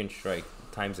significant strike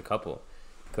times a couple,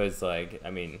 because, like,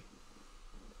 I mean,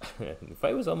 the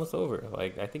fight was almost over.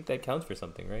 Like, I think that counts for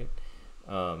something, right?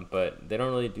 But they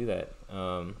don't really do that.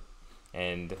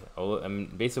 And I mean,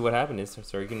 basically what happened is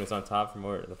Sorokin was on top for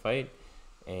more of the fight,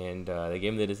 and they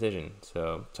gave him the decision.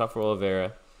 So tough for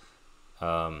Oliveira.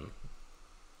 Yeah,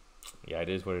 it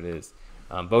is what it is.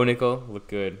 Bo Nickel looked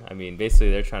good. I mean,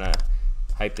 basically they're trying to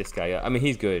hype this guy up. I mean,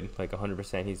 he's good, like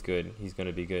 100%. He's good. He's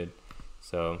gonna be good.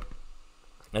 So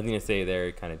nothing to say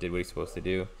there. Kind of did what he's supposed to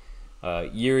do.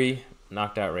 Yuri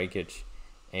knocked out Rakic,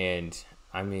 and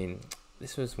I mean,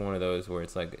 this was one of those where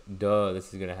it's like, duh,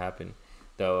 this is gonna happen.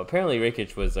 Though apparently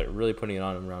Rakic was really putting it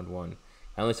on in round 1.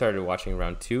 I only started watching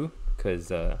round 2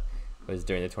 because it was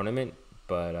during the tournament.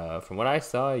 But from what I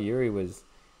saw, Yuri was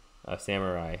a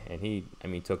samurai, and he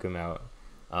took him out.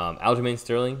 Aljamain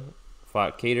Sterling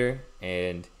fought Cater,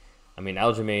 and I mean,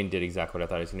 Aljamain did exactly what I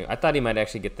thought he was going to do. I thought he might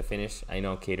actually get the finish. I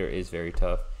know Cater is very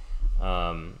tough.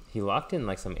 He locked in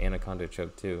like some anaconda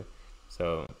choke too.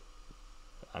 So,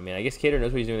 I mean, I guess Cater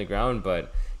knows what he's doing on the ground,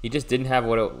 but he just didn't have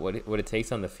what it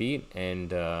takes on the feet,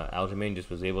 and Aljamain just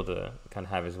was able to kind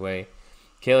of have his way.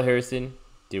 Kayla Harrison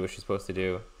did what she's supposed to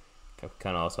do.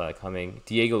 Kind of also had it coming.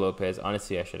 Diego Lopez,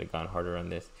 honestly, I should have gone harder on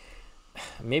this.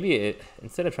 Maybe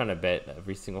instead of trying to bet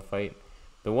every single fight,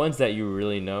 the ones that you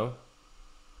really know,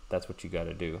 that's what you got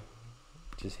to do.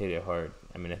 Just hit it hard.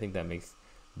 I mean, I think that makes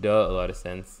a lot of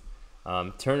sense.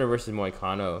 Turner versus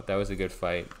Moicano, that was a good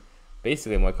fight.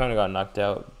 Basically, Moicano got knocked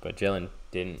out, but Jalen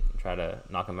didn't try to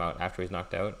knock him out after he's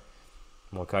knocked out.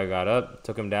 Moicano got up,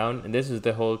 took him down, and this is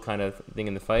the whole kind of thing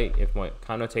in the fight. If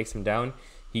Moicano takes him down,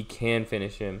 he can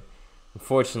finish him.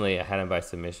 Unfortunately, I had him by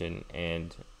submission,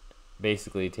 and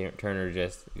basically Turner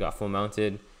just got full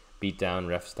mounted, beat down,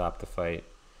 ref stopped the fight,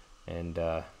 and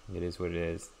it is what it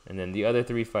is. And then the other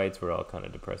 3 fights were all kind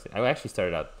of depressing. I actually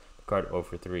started out the card 0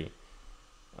 for 3.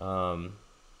 I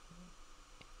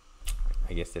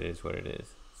guess it is what it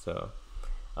is. So,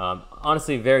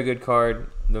 honestly, very good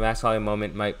card. The Max Holloway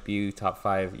moment might be top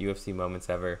 5 UFC moments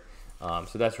ever.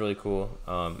 So that's really cool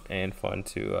and fun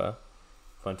to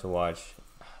watch.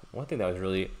 One thing that was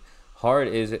really hard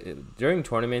is during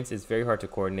tournaments, it's very hard to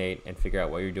coordinate and figure out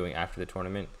what you're doing after the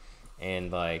tournament. And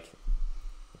like,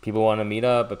 people want to meet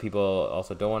up, but people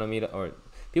also don't want to meet up, or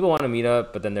people want to meet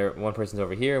up, but then one person's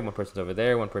over here, one person's over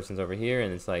there, one person's over here,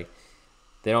 and it's like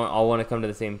they don't all want to come to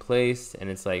the same place. And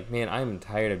it's like, man, I'm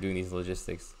tired of doing these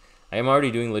logistics. I am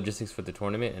already doing logistics for the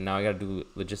tournament, and now I got to do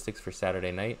logistics for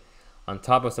Saturday night on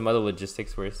top of some other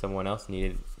logistics where someone else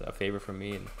needed a favor from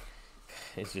me. And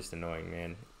it's just annoying,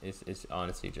 man. It's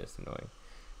honestly just annoying.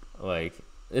 Like,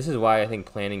 this is why I think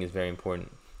planning is very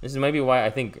important. This is maybe why I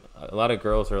think a lot of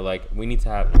girls are like, we need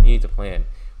to plan.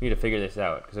 We need to figure this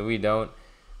out. Because if we don't,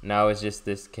 now it's just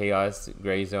this chaos,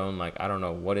 gray zone. Like, I don't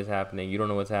know what is happening. You don't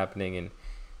know what's happening,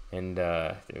 and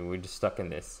we're just stuck in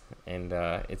this. And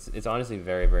it's honestly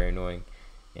very, very annoying.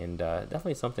 And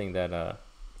definitely something that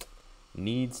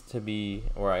needs to be,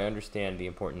 or I understand the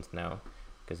importance now,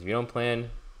 because if you don't plan,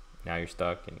 now you're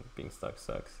stuck, and being stuck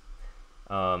sucks.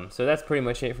 So that's pretty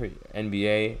much it for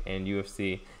NBA and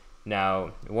UFC.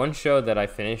 Now, one show that I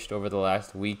finished over the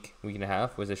last week and a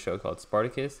half was a show called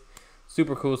Spartacus.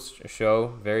 Super cool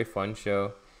show, very fun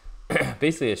show.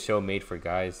 Basically a show made for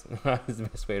guys is the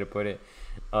best way to put it.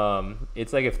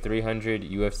 It's like if 300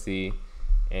 UFC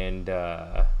and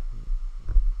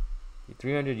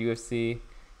 300 UFC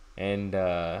and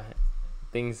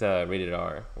things rated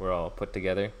R were all put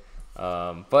together.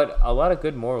 But a lot of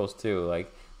good morals too,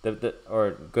 like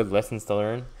or good lessons to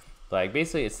learn. Like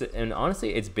basically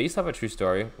honestly it's based off a true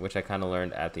story, which I kind of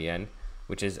learned at the end,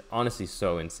 which is honestly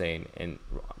so insane and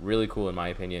really cool in my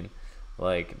opinion.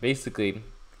 Like basically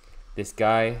this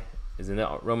guy is in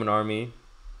the Roman army.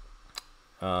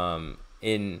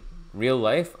 In real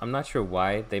life, I'm not sure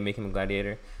why they make him a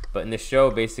gladiator, but in the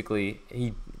show basically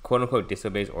he quote unquote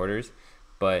disobeys orders,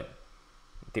 but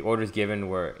the orders given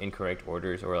were incorrect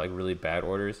orders or like really bad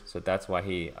orders, so that's why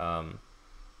he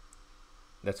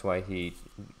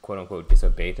quote unquote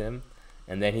disobeyed him,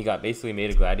 and then he got basically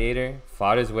made a gladiator,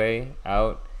 fought his way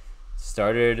out,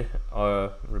 started a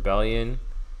rebellion,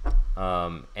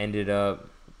 ended up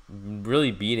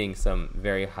really beating some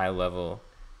very high level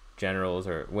generals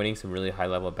or winning some really high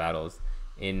level battles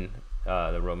in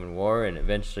the Roman War, and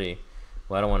eventually,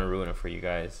 well, I don't want to ruin it for you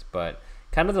guys, but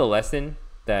kind of the lesson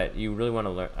that you really want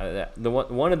to learn,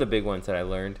 one of the big ones that I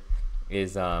learned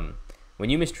is when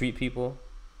you mistreat people,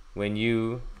 when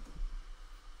you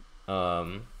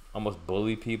almost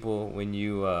bully people, when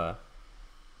you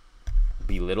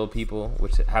belittle people,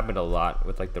 which happened a lot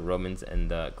with like the Romans and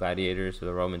the gladiators, or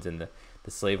the Romans and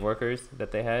the slave workers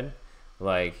that they had,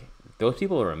 like those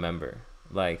people will remember.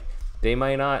 Like they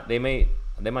might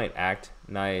act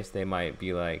nice, they might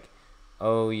be like,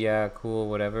 oh yeah, cool,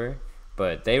 whatever,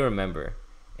 but they remember,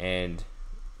 and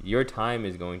your time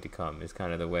is going to come, is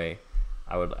kind of the way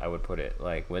I would put it.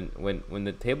 Like when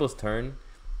the tables turn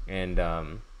and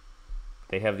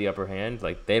they have the upper hand,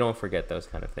 like they don't forget those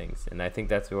kind of things, and I think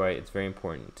that's why it's very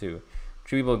important to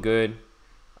treat people good,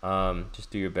 just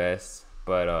do your best.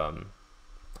 But on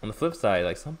the flip side,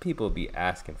 like some people be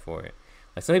asking for it.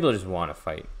 Like some people just want to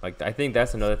fight. Like I think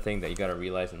that's another thing that you gotta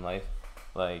realize in life.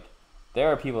 Like there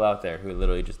are people out there who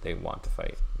literally just they want to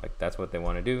fight. Like that's what they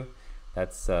want to do.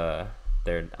 That's I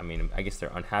guess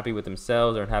they're unhappy with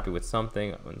themselves or unhappy with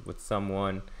something, with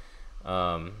someone,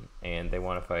 and they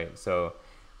want to fight. So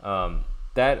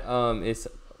that is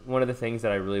one of the things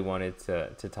that I really wanted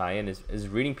to tie in is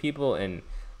reading people and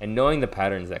knowing the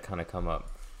patterns that kind of come up.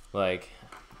 Like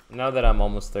now that I'm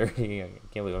almost 30, I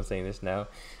can't believe I'm saying this now,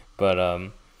 but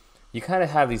you kind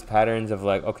of have these patterns of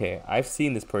like, okay, I've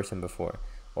seen this person before,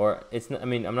 or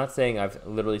I'm not saying I've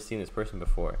literally seen this person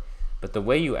before, but the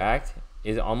way you act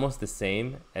is almost the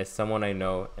same as someone I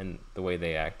know and the way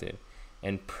they acted,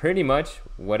 and pretty much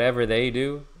whatever they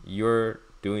do, you're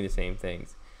doing the same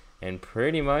things, and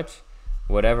pretty much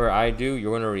whatever I do,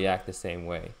 you're going to react the same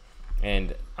way.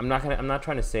 And I'm not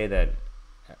trying to say that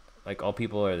like all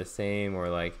people are the same, or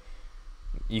like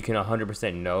you can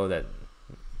 100% know that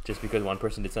just because one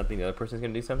person did something, the other person's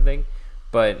gonna do something.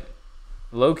 But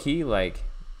low key, like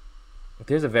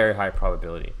there's a very high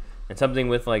probability. And something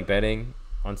with like betting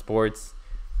on sports,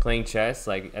 playing chess,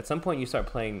 like at some point you start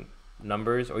playing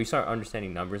numbers, or you start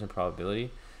understanding numbers and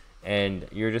probability, and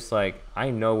you're just like,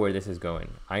 I know where this is going,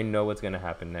 I know what's gonna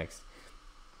happen next.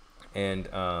 And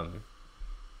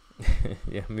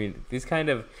yeah, I mean, these kind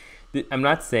of, I'm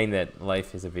not saying that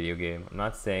life is a video game. I'm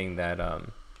not saying that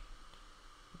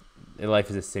life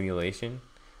is a simulation,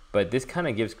 but this kind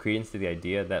of gives credence to the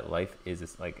idea that life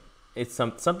is like, it's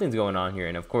something's going on here.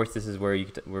 And of course, this is where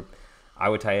I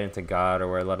would tie it into God,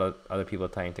 or where a lot of other people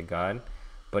tie into God.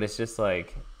 But it's just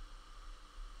like,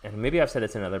 and maybe I've said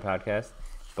this in another podcast,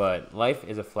 but life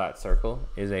is a flat circle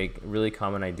is a really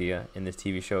common idea in this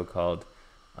TV show called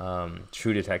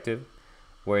True Detective,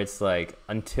 where it's like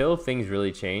until things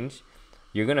really change,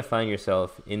 you're gonna find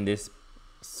yourself in this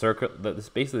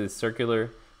basically this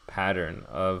circular pattern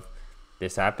of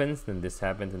this happens, then this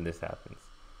happens, and this happens,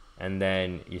 and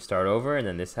then you start over, and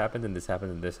then this happens, and this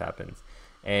happens, and this happens,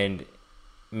 and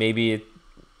maybe it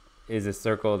is a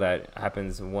circle that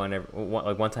happens one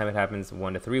time it happens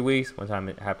 1 to 3 weeks, one time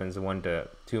it happens 1 to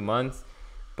 2 months,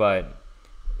 but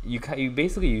you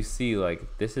basically see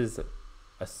like this is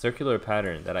a circular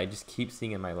pattern that I just keep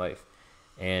seeing in my life.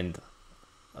 And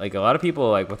like a lot of people,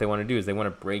 like what they want to do is they want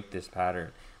to break this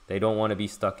pattern. They don't want to be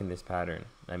stuck in this pattern.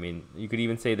 I mean, you could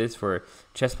even say this for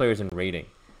chess players in rating.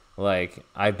 Like,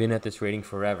 I've been at this rating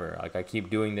forever. Like, I keep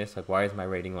doing this. Like, why is my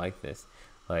rating like this?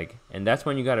 Like, and that's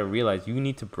when you got to realize you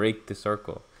need to break the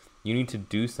circle. You need to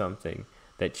do something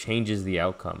that changes the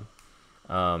outcome.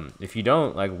 If you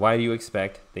don't, like, why do you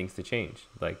expect things to change?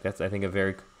 Like, that's, I think, a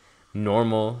very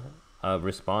normal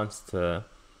response to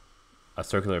a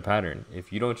circular pattern.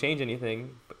 If you don't change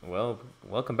anything, well,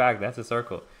 welcome back. That's a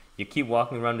circle. You keep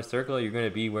walking around the circle, you're going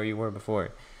to be where you were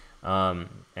before.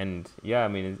 And yeah, I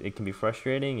mean, it can be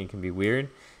frustrating. It can be weird.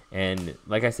 And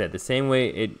like I said, the same way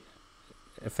it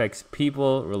affects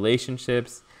people,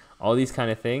 relationships, all these kind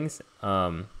of things,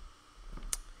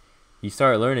 you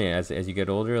start learning as you get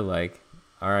older. Like,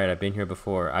 all right, I've been here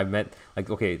before. I've met, like,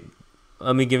 okay,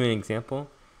 let me give you an example.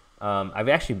 I've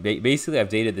actually I've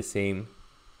dated the same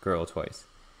girl twice.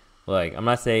 Like, I'm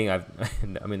not saying I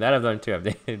mean, that I've done too. I've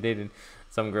dated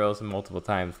some girls multiple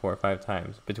times, 4 or 5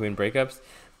 times between breakups.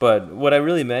 But what I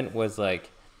really meant was, like,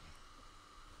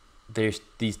 there's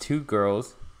these 2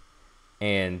 girls,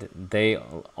 and they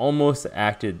almost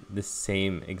acted the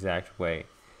same exact way.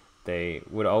 They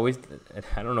would always,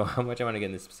 I don't know how much I want to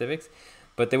get into specifics,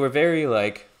 but they were very,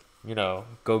 like, you know,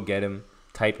 go get 'em,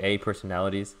 type A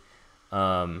personalities.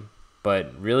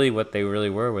 But really what they really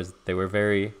were was they were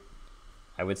very,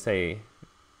 I would say,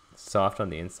 soft on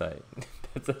the inside.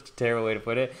 That's such a terrible way to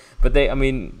put it. But they, I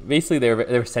mean, basically they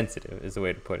were sensitive is the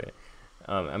way to put it.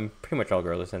 I'm pretty much all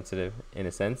girls are sensitive in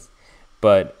a sense.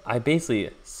 But I basically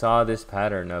saw this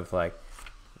pattern of, like,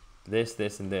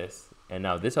 this, and this. And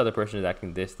now this other person is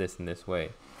acting this, and this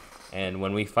way. And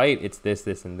when we fight, it's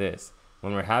this, and this.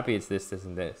 When we're happy, it's this,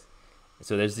 and this.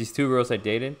 So there's these 2 girls I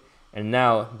dated. And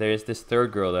now there's this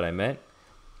 3rd girl that I met.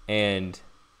 And,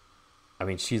 I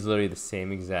mean, she's literally the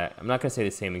same exact. I'm not going to say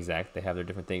the same exact. They have their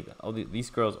different things. All these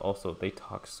girls also, they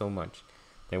talk so much.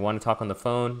 They want to talk on the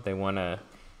phone. They love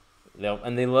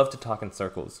to talk in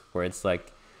circles. Where it's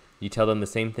like, you tell them the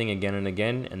same thing again and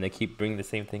again. And they keep bringing the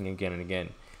same thing again and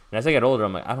again. And as I get older,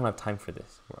 I'm like, I don't have time for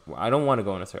this. I don't want to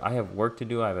go in a circle. I have work to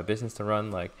do. I have a business to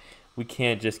run. Like, we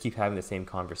can't just keep having the same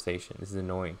conversation. This is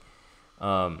annoying.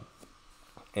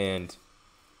 And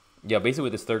yeah, basically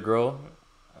with this 3rd girl,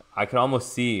 I could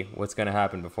almost see what's going to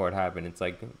happen before it happened. It's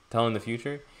like telling the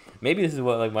future. Maybe this is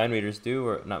what, like, mind readers do,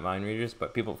 or not mind readers,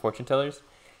 but people, fortune tellers.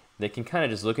 They can kind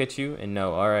of just look at you and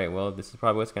know, all right, well, this is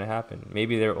probably what's going to happen.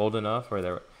 Maybe they're old enough,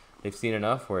 or they've seen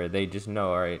enough where they just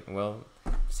know, all right, well,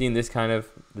 I've seen this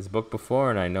book before,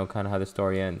 and I know kind of how the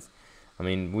story ends. I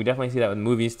mean, we definitely see that with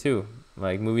movies too.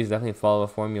 Like, movies definitely follow a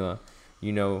formula.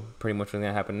 You know pretty much what's going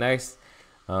to happen next.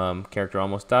 Character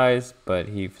almost dies, but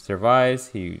he survives.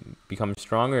 He becomes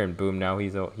stronger, and boom, now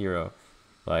he's a hero.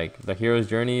 Like, the hero's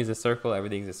journey is a circle.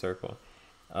 Everything's a circle.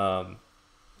 Yeah,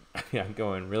 I'm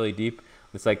going really deep,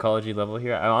 the psychology level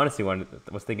here. I honestly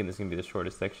was thinking this is gonna be the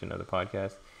shortest section of the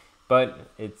podcast, but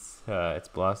it's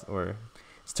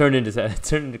turned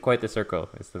into quite the circle.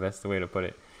 It's the best way to put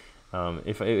it.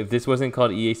 If this wasn't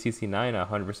called EACC9,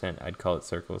 100% I'd call it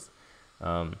circles.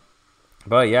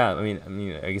 But yeah, I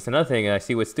mean, I guess another thing I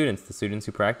see with students, the students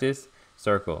who practice,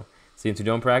 circle. Students who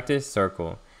don't practice,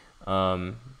 circle.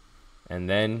 And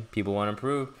then people want to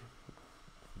improve.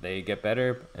 They get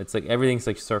better. It's like everything's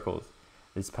like circles.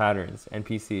 It's patterns,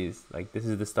 NPCs. Like, this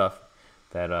is the stuff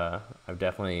that I've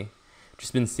definitely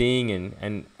just been seeing.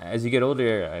 And as you get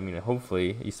older, I mean,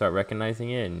 hopefully you start recognizing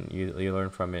it and you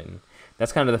learn from it. And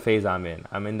that's kind of the phase I'm in.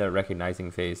 I'm in the recognizing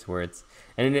phase where it's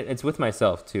with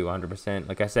myself too, 100%.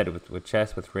 Like I said, with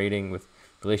chess, with rating, with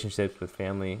relationships, with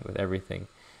family, with everything.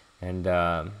 And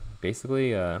basically,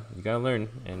 you gotta learn,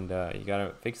 and you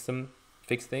gotta fix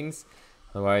things.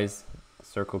 Otherwise, the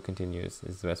circle continues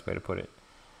is the best way to put it.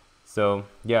 So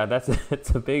yeah, it's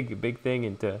a big thing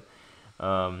into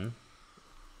the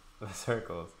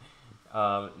circles.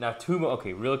 Now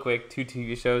real quick, 2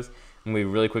 TV shows. I'm going to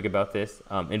be really quick about this.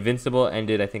 Invincible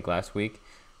ended, I think, last week.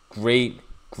 Great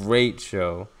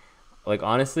show. Like,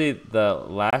 honestly, the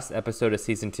last episode of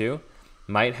season 2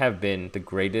 might have been the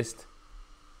greatest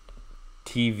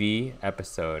TV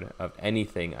episode of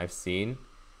anything I've seen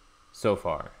so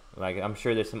far. Like, I'm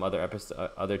sure there's some other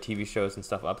TV shows and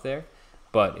stuff up there,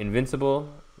 but Invincible,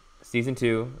 season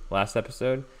 2, last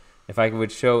episode, if I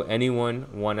would show anyone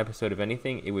one episode of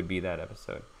anything, it would be that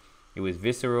episode. It was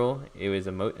visceral. It was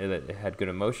it had good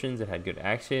emotions. It had good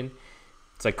action.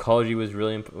 Psychology was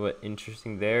really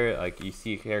interesting there. Like, you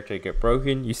see a character get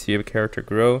broken, you see a character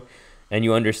grow, and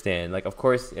you understand. Like, of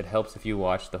course, it helps if you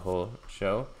watch the whole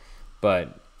show,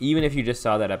 but even if you just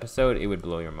saw that episode, it would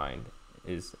blow your mind.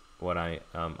 Is what I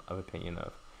of opinion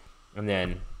of. And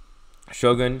then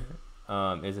Shogun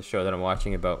is a show that I'm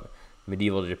watching about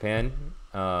medieval Japan.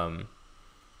 And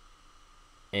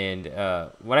there's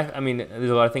a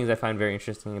lot of things I find very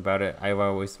interesting about it.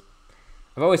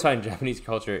 I've always found Japanese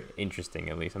culture interesting.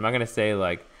 At least I'm not gonna say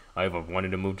like I've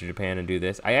wanted to move to Japan and do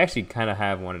this. I actually kind of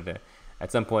have wanted to,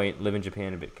 at some point, live in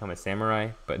Japan and become a samurai,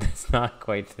 but that's not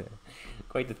quite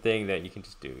the thing that you can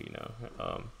just do, you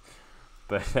know.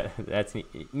 But that's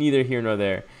neither here nor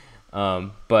there.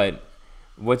 But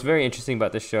what's very interesting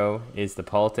about this show is the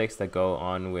politics that go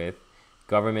on with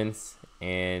governments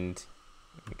and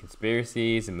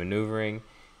conspiracies and maneuvering.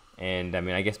 And I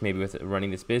mean, I guess maybe with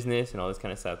running this business and all this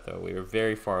kind of stuff, though, we were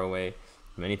very far away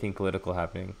from anything political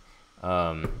happening.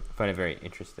 I find it very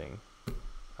interesting.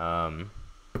 And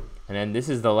then this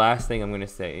is the last thing I'm going to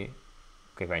say.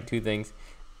 Okay, fine. Two things.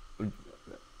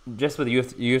 Just with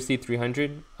UFC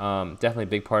 300, definitely a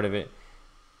big part of it,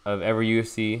 of every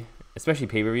UFC, especially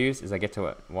pay-per-views, is I get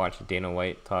to watch Dana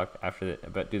White talk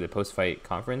do the post-fight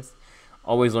conference.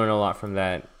 Always learn a lot from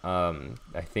that.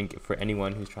 I think for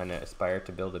anyone who's trying to aspire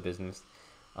to build a business,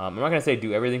 I'm not going to say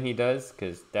do everything he does,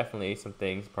 because definitely some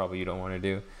things probably you don't want to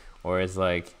do. Or it's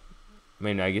like, I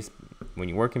mean, I guess when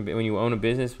you own a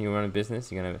business, when you run a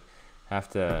business, you're going to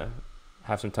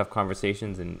have some tough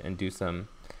conversations and do some,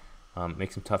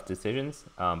 make some tough decisions.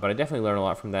 But I definitely learned a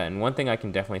lot from that. And one thing I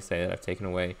can definitely say that I've taken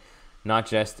away, not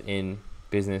just in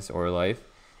business or life,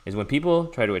 is when people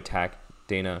try to attack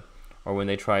Dana, or when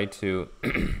they try to,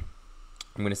 I'm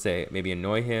going to say, maybe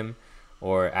annoy him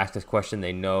or ask this question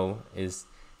they know is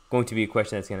going to be a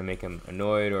question that's going to make him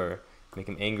annoyed or make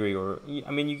him angry, or,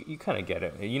 I mean, you kind of get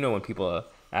it. You know, when people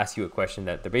ask you a question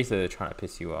that they're trying to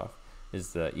piss you off,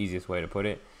 is the easiest way to put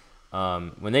it.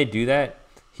 When they do that,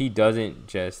 he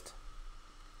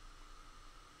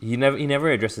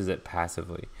never addresses it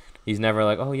passively. He's never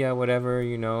like, oh yeah, whatever,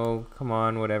 you know, come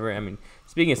on, whatever. I mean,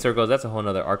 speaking of circles, that's a whole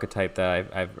nother archetype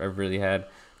that I've really had.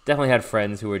 Definitely had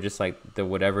friends who were just like the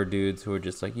whatever dudes who were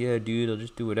just like, yeah, dude, I'll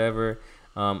just do whatever.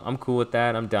 I'm cool with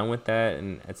that. I'm down with that.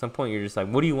 And at some point, you're just like,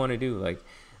 what do you want to do? Like,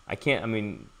 I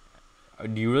mean,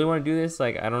 do you really want to do this?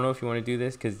 Like, I don't know if you want to do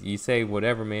this, because you say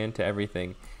whatever, man, to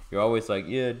everything. You're always like,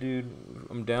 yeah, dude,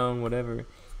 I'm down, whatever.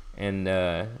 And,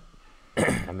 I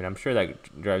mean, I'm sure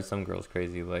that drives some girls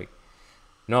crazy. Like,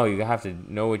 no, you have to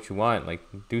know what you want. Like,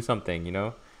 do something, you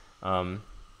know?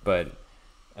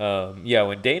 Yeah,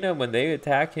 when they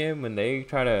attack him, when they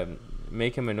try to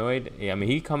make him annoyed, yeah, I mean,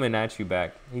 he's coming at you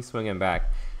back. He's swinging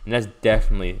back. And that's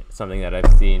definitely something that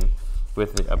I've seen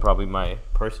with probably my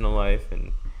personal life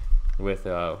and with,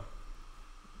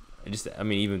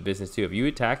 even business too. If you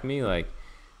attack me, like,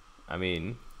 I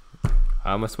mean,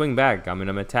 I'm a swing back. I mean,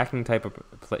 I'm an attacking type of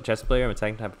chess player. I'm an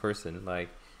attacking type of person. Like,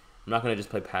 I'm not going to just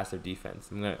play passive defense.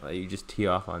 I'm going to let you just tee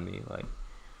off on me. Like,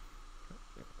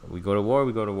 we go to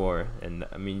war. And,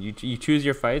 I mean, you choose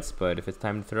your fights, but if it's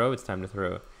time to throw, it's time to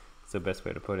throw. It's the best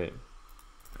way to put it.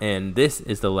 And this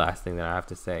is the last thing that I have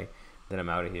to say, that I'm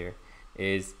out of here,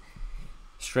 is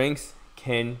strengths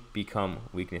can become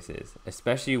weaknesses,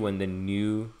 especially when the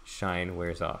new shine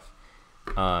wears off.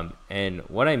 And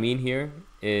what I mean here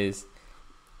is,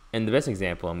 and the best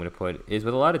example I'm going to put is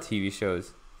with a lot of TV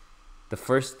shows, the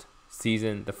first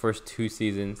season, the first 2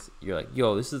 seasons, you're like,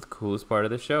 yo, this is the coolest part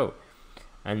of the show.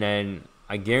 And then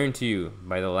I guarantee you,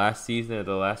 by the last season or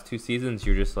the last 2 seasons,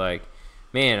 you're just like,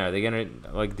 man, are they going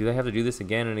to, like, do they have to do this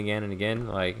again and again and again?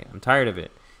 Like, I'm tired of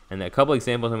it. And a couple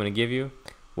examples I'm going to give you,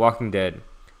 Walking Dead.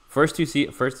 First season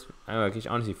of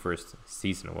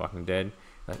Walking Dead,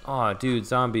 like, oh, dude,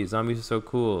 zombies are so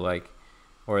cool, like,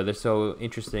 or they're so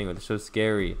interesting, or they're so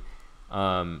scary.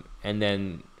 And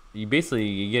then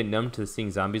you get numb to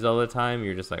seeing zombies all the time.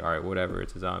 You're just like, all right, whatever,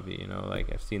 it's a zombie, you know,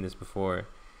 like, I've seen this before.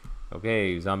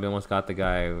 Okay, zombie almost got the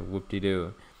guy,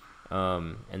 whoop-de-doo.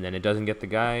 And then it doesn't get the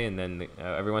guy, and then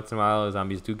every once in a while,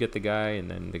 zombies do get the guy, and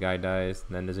then the guy dies,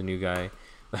 and then there's a new guy.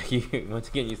 Like, once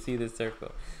again, you see this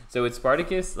circle. So with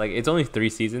Spartacus, like, it's only 3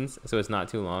 seasons, so it's not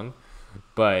too long.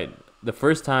 But the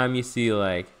first time you see,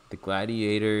 like, the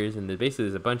gladiators, and basically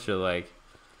there's a bunch of, like,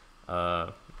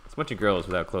 it's a bunch of girls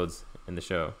without clothes in the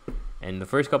show. And the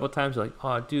first couple of times, you're like,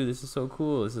 oh, dude, this is so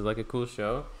cool. This is, like, a cool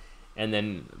show. And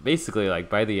then basically, like,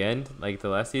 by the end, like, the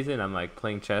last season, I'm, like,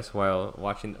 playing chess while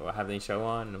having the show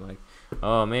on. And I'm like,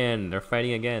 oh, man, they're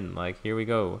fighting again. Like, here we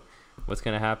go. What's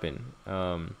going to happen?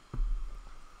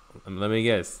 Let me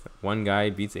guess. 1 guy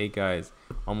beats 8 guys.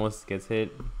 Almost gets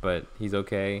hit, but he's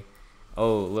okay.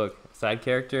 Oh, look, side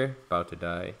character, about to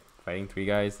die. Fighting 3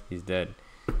 guys, he's dead.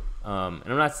 And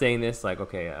I'm not saying this, like,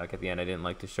 okay, like, at the end, I didn't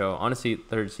like the show. Honestly,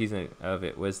 3rd season of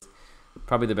it was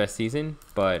probably the best season,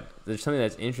 but there's something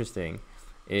that's interesting,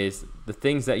 is the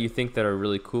things that you think that are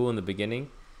really cool in the beginning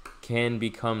can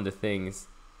become the things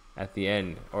at the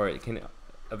end, or it can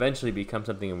eventually become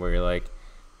something where you're like,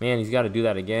 man, he's got to do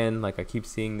that again. Like, I keep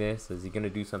seeing this. Is he going to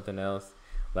do something else?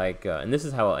 Like, and this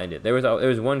is how I'll end it. There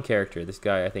was one character, this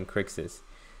guy, I think Crixus.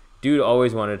 Dude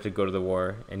always wanted to go to the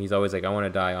war, and he's always like, I want to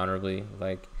die honorably.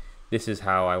 Like, this is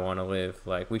how I want to live.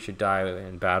 Like, we should die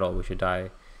in battle. We should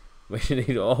die.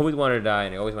 He always wanted to die,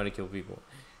 and he always wanted to kill people.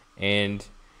 And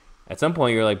at some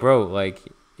point, you're like, bro, like,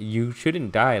 you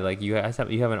shouldn't die. Like, you have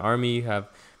an army, you have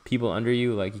people under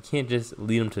you. Like, you can't just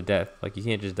lead them to death. Like, you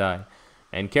can't just die.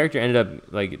 And character ended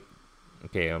up, like,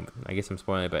 okay, I guess I'm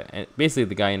spoiling it, but basically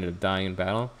the guy ended up dying in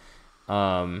battle.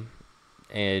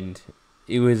 And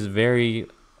it was very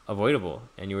avoidable,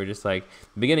 and you were just like,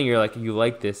 the beginning you're like, you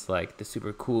like this, like, the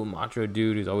super cool macho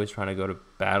dude who's always trying to go to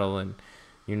battle and,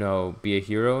 you know, be a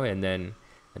hero, and then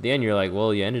at the end you're like,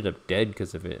 well, you ended up dead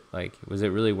because of it. Like, was it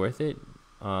really worth it?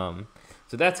 So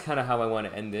that's kind of how I want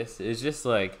to end this. It's just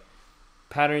like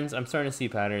patterns. I'm starting to see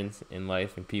patterns in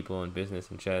life and people and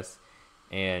business and chess,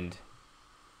 and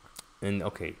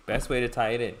okay, best way to tie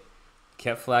it in,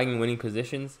 kept flagging winning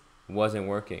positions, wasn't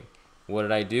working. What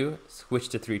did I do? Switch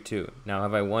to 3-2. Now,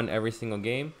 have I won every single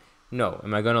game? No.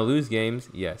 Am I going to lose games?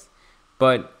 Yes.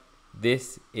 But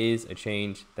this is a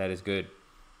change that is good.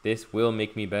 This will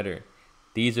make me better.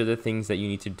 These are the things that you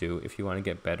need to do if you want to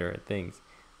get better at things.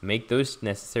 Make those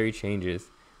necessary changes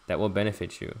that will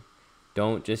benefit you.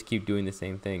 Don't just keep doing the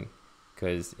same thing,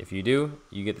 because if you do,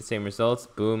 you get the same results.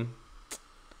 Boom.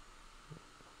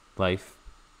 Life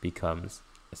becomes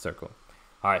a circle.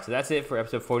 All right, so that's it for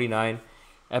episode 49.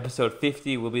 Episode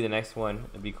 50 will be the next one.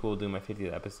 It'd be cool doing my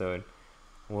 50th episode.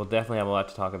 We'll definitely have a lot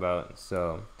to talk about.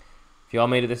 So if y'all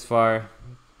made it this far,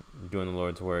 you're doing the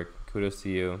Lord's work. Kudos to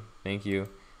you. Thank you.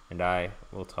 And I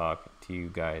will talk to you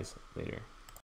guys later.